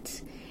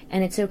that.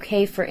 And it's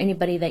okay for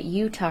anybody that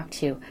you talk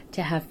to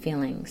have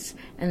feelings.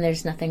 And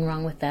there's nothing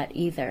wrong with that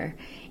either.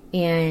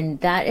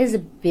 And that is a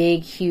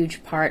big,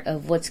 huge part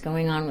of what's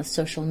going on with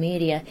social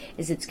media,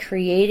 is it's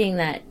creating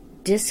that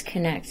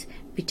disconnect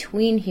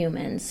between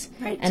humans.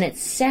 Right. And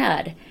it's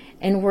sad.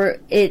 And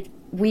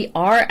we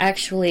are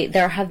actually,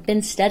 there have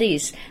been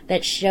studies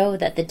that show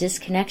that the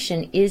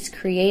disconnection is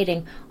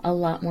creating a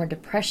lot more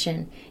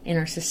depression in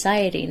our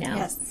society now.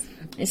 Yes.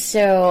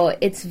 So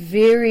it's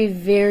very,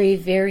 very,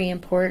 very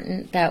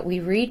important that we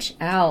reach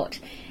out,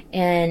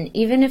 and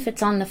even if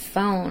it's on the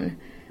phone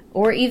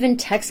or even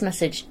text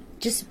message,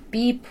 just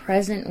be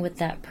present with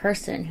that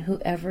person,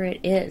 whoever it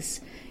is.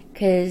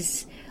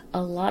 Because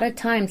a lot of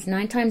times,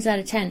 9 times out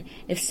of 10,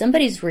 if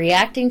somebody's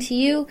reacting to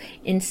you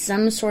in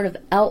some sort of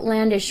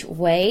outlandish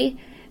way,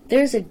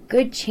 there's a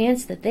good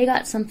chance that they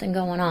got something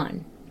going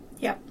on.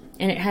 Yep.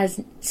 And it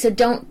has, so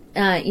don't,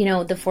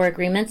 the 4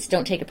 agreements,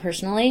 don't take it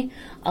personally.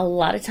 A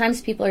lot of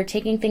times people are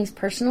taking things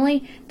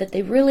personally that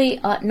they really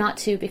ought not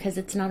to, because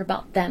it's not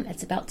about them,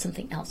 it's about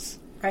something else.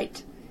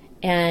 Right.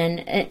 And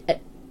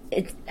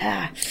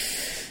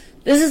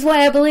this is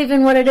why I believe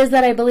in what it is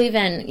that I believe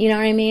in, you know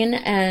what I mean?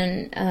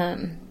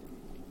 And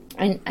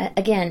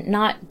again,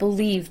 not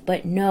believe,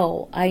 but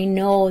know. I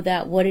know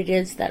that what it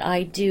is that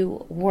I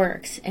do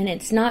works. And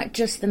it's not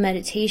just the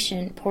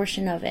meditation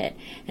portion of it.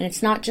 And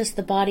it's not just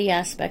the body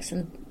aspects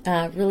and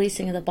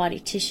releasing of the body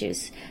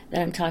tissues that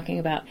I'm talking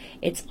about.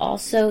 It's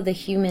also the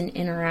human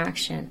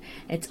interaction.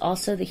 It's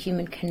also the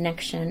human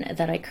connection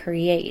that I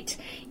create.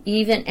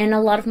 And a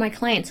lot of my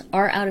clients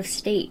are out of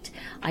state.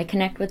 I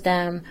connect with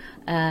them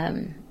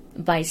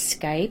by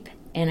Skype,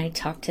 and I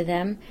talk to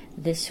them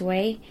this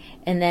way.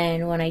 And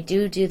then when I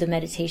do the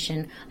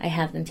meditation, I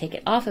have them take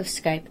it off of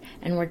Skype,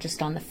 and we're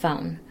just on the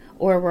phone,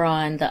 or we're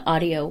on the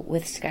audio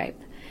with Skype.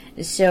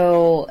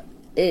 So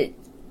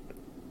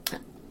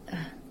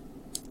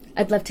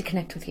I'd love to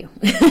connect with you.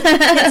 So,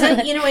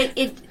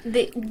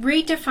 the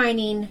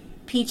redefining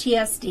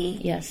PTSD.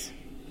 Yes.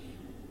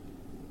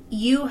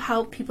 You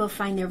help people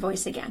find their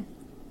voice again.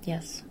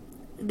 Yes.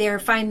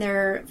 Find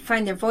their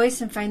voice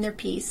and find their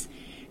peace.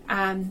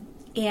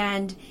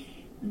 And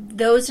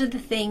those are the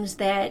things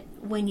that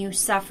when you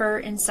suffer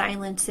in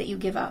silence that you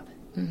give up.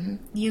 Mm-hmm.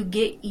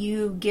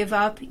 You give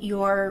up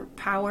your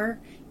power,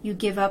 you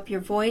give up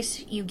your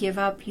voice, you give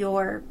up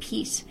your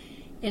peace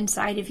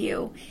inside of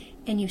you,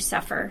 and you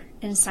suffer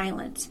in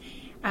silence.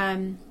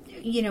 One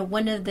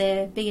of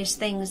the biggest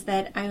things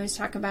that I always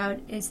talk about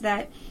is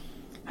that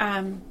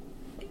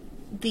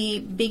the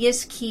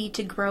biggest key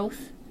to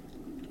growth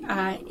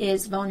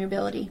is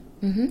vulnerability.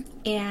 Mm-hmm.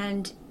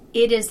 And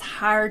it is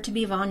hard to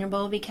be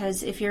vulnerable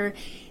because it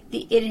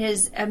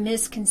is a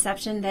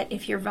misconception that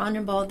if you're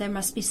vulnerable, there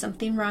must be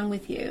something wrong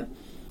with you.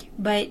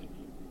 But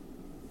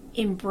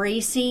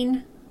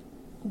embracing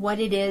what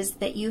it is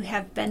that you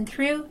have been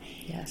through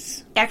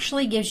Yes.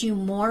 actually gives you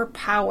more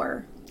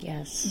power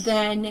Yes.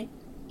 than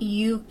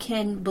you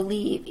can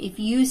believe. If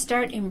you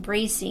start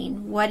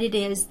embracing what it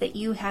is that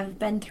you have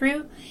been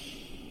through,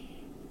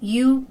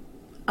 you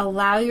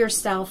allow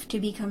yourself to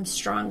become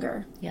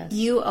stronger. Yes.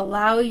 You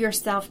allow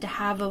yourself to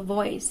have a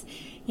voice.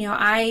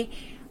 I,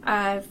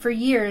 for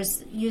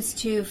years, used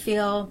to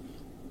feel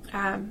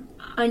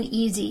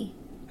uneasy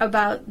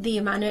about the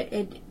amount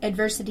of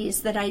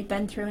adversities that I'd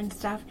been through and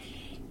stuff.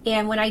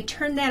 And when I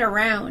turned that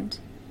around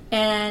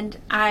and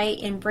I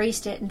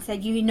embraced it and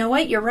said, you know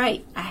what, you're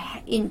right.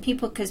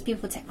 Because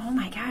people would say, oh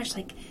my gosh,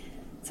 like,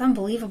 it's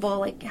unbelievable,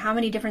 like, how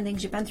many different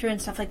things you've been through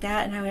and stuff like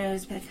that. And I would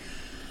always be like,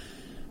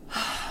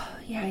 oh,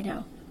 yeah, I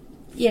know.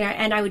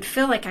 And I would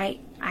feel like I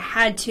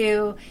had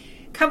to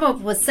come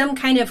up with some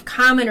kind of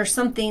comment or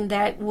something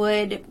that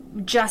would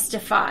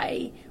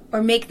justify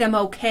or make them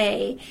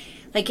okay.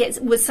 Like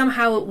it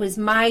was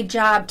my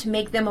job to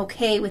make them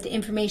okay with the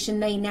information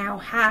they now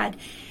had.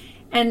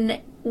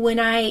 And when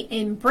I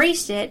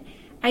embraced it,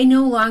 I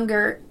no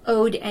longer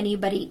owed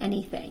anybody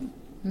anything.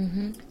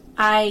 Mm-hmm.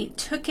 I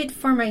took it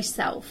for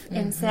myself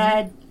and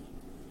said,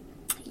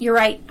 you're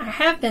right, I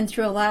have been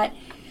through a lot,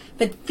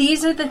 but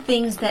these are the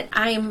things that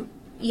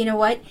you know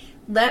what,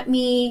 let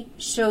me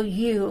show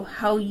you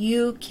how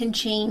you can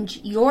change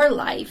your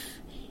life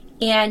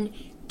and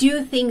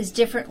do things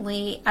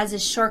differently as a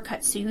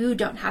shortcut so you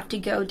don't have to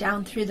go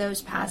down through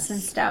those paths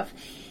and stuff.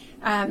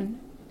 And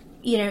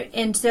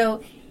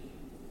so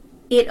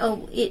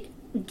it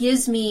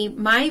gives me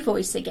my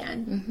voice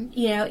again.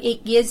 Mm-hmm.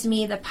 It gives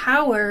me the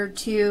power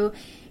to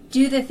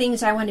do the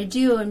things I want to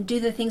do and do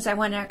the things I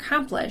want to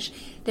accomplish.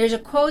 There's a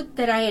quote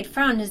that I had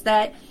found is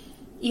that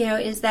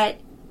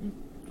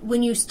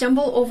when you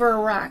stumble over a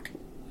rock,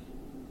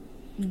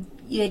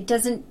 it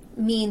doesn't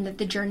mean that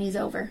the journey's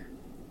over.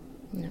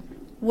 No.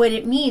 What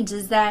it means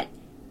is that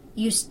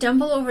you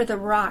stumble over the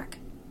rock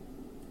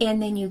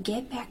and then you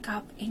get back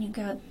up and you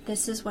go,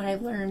 this is what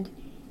I've learned.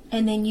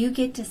 And then you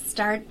get to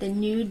start the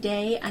new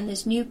day on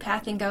this new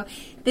path and go,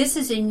 this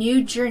is a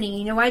new journey.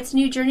 You know why it's a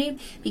new journey?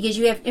 Because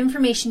you have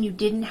information you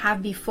didn't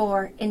have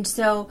before. And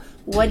so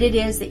what it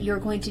is that you're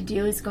going to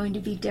do is going to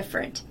be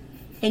different.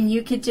 And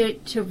you get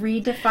to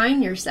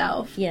redefine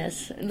yourself.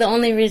 Yes. The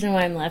only reason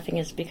why I'm laughing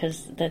is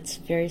because that's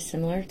very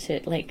similar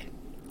to, like,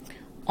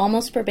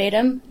 almost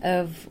verbatim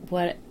of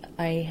what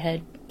I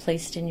had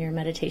placed in your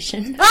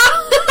meditation.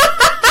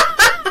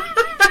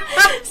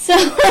 So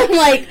I'm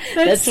like,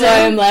 that's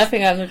why I'm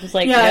laughing. I'm just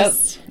like,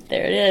 yes. Yep,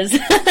 there it is.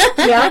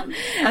 Yeah,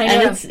 I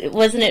know. And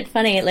wasn't it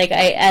funny? Like,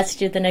 I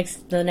asked you the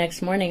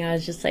next morning, I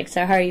was just like,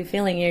 so how are you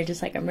feeling? And you're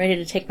just like, I'm ready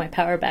to take my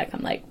power back.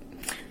 I'm like,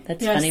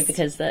 that's funny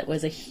because that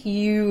was a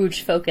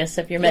huge focus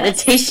of your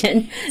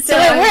meditation. So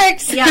it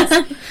works.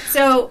 Yes.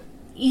 So,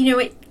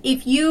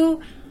 if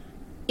you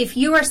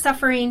are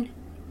suffering,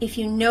 if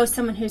you know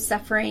someone who's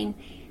suffering,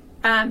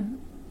 you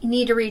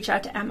need to reach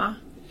out to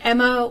Emma.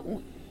 Emma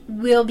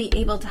will be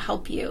able to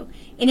help you.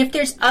 And if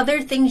there's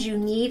other things you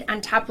need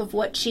on top of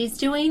what she's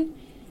doing,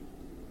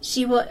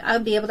 I'll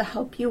be able to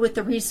help you with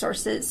the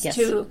resources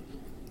to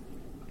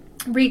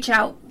reach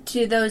out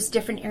to those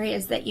different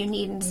areas that you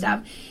need and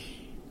stuff.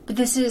 But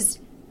this is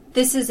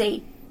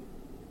a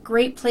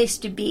great place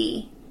to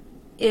be,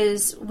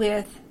 is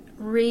with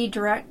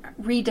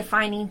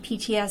redefining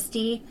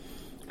PTSD.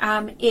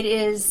 It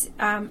is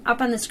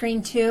up on the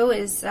screen too,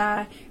 is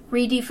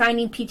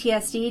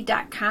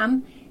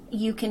redefiningptsd.com.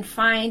 You can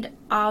find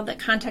all the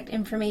contact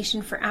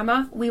information for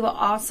Emma. We will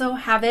also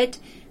have it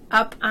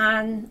up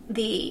on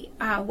the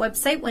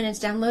website when it's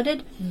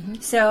downloaded. Mm-hmm.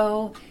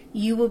 So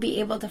you will be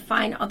able to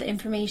find all the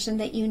information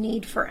that you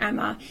need for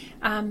Emma.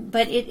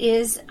 But it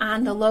is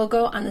on the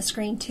logo on the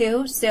screen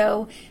too.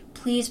 So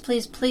please,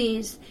 please,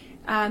 please,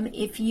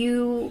 if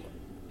you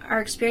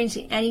are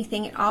experiencing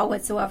anything at all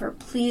whatsoever,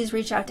 please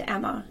reach out to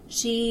Emma.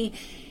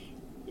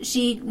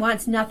 She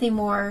wants nothing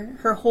more.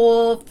 Her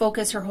whole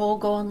focus, her whole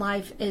goal in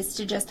life is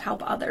to just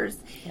help others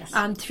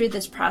through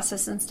this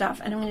process and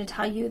stuff. And I'm going to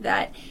tell you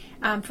that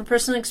for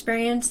personal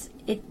experience,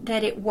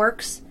 it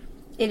works.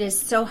 It is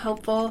so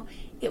helpful.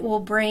 It will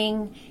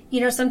bring,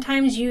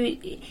 sometimes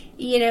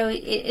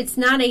it's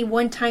not a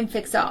one-time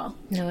fix-all.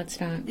 No, it's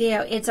not.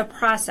 It's a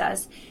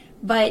process.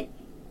 But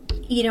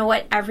you know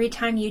what? Every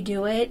time you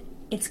do it,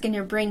 it's going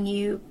to bring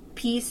you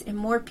peace and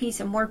more peace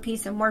and more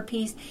peace and more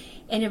peace.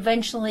 And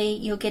eventually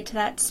you'll get to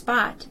that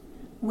spot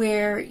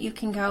where you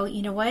can go,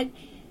 you know what?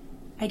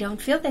 I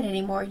don't feel that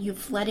anymore.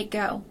 You've let it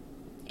go.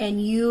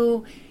 And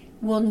you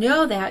will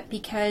know that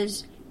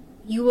because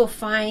you will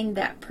find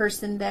that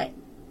person that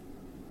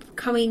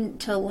coming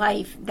to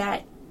life,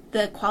 that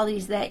the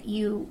qualities that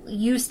you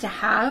used to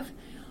have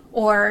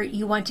or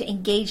you want to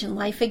engage in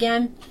life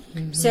again.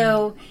 Mm-hmm.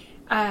 So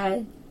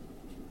I'm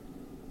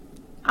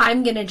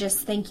going to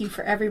just thank you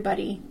for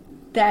everybody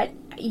that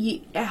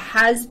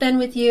has been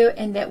with you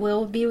and that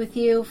will be with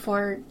you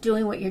for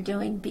doing what you're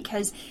doing,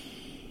 because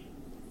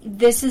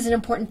this is an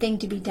important thing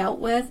to be dealt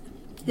with.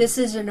 This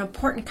is an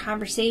important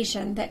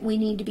conversation that we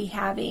need to be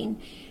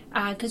having,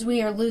 because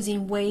we are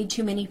losing way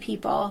too many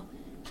people,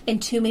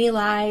 and too many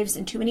lives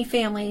and too many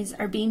families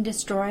are being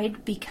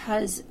destroyed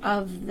because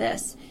of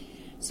this.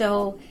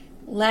 So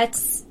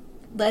let's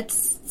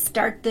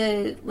start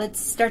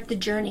the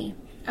journey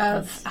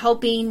of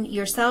helping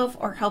yourself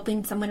or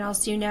helping someone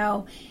else you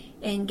know,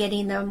 and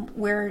getting them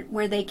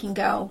where they can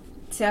go.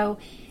 So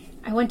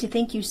I want to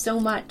thank you so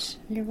much.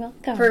 You're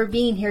welcome. For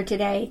being here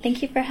today.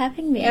 Thank you for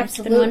having me.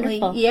 Absolutely. It's been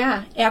wonderful.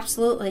 Yeah,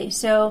 absolutely.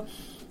 So,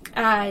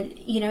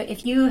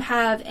 if you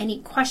have any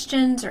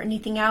questions or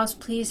anything else,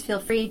 please feel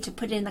free to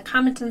put it in the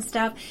comments and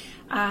stuff.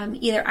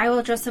 Either I will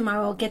address them or I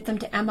will get them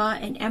to Emma,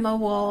 and Emma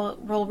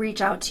will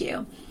reach out to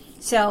you.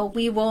 So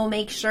we will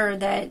make sure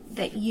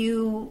that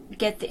you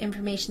get the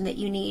information that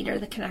you need, or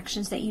the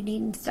connections that you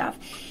need and stuff.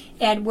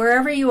 And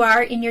wherever you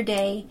are in your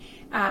day,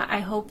 I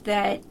hope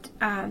that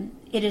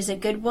it is a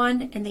good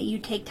one, and that you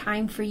take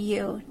time for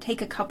you.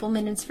 Take a couple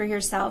minutes for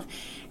yourself.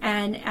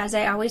 And as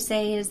I always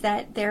say, is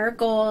that there are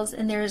goals,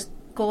 and there's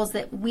goals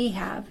that we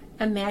have.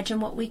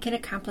 Imagine what we can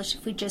accomplish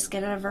if we just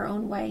get out of our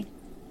own way.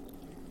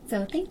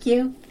 So thank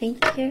you.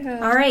 Thank you.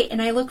 All right, and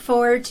I look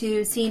forward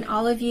to seeing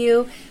all of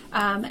you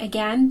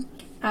again.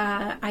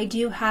 I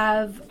do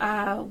have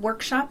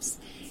workshops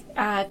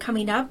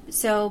coming up,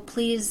 so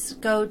please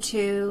go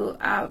to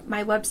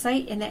my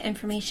website, and that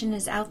information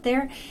is out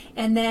there.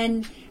 And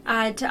then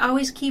to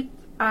always keep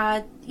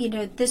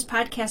this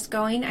podcast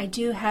going, I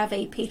do have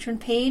a patron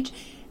page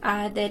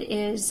that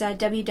is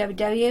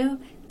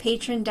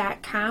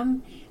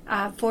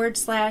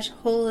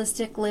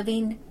www.patreon.com/holistic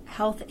living,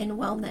 health, and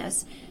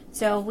wellness.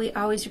 So we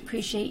always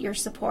appreciate your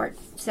support.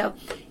 So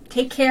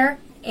take care,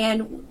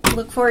 and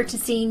look forward to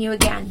seeing you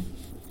again.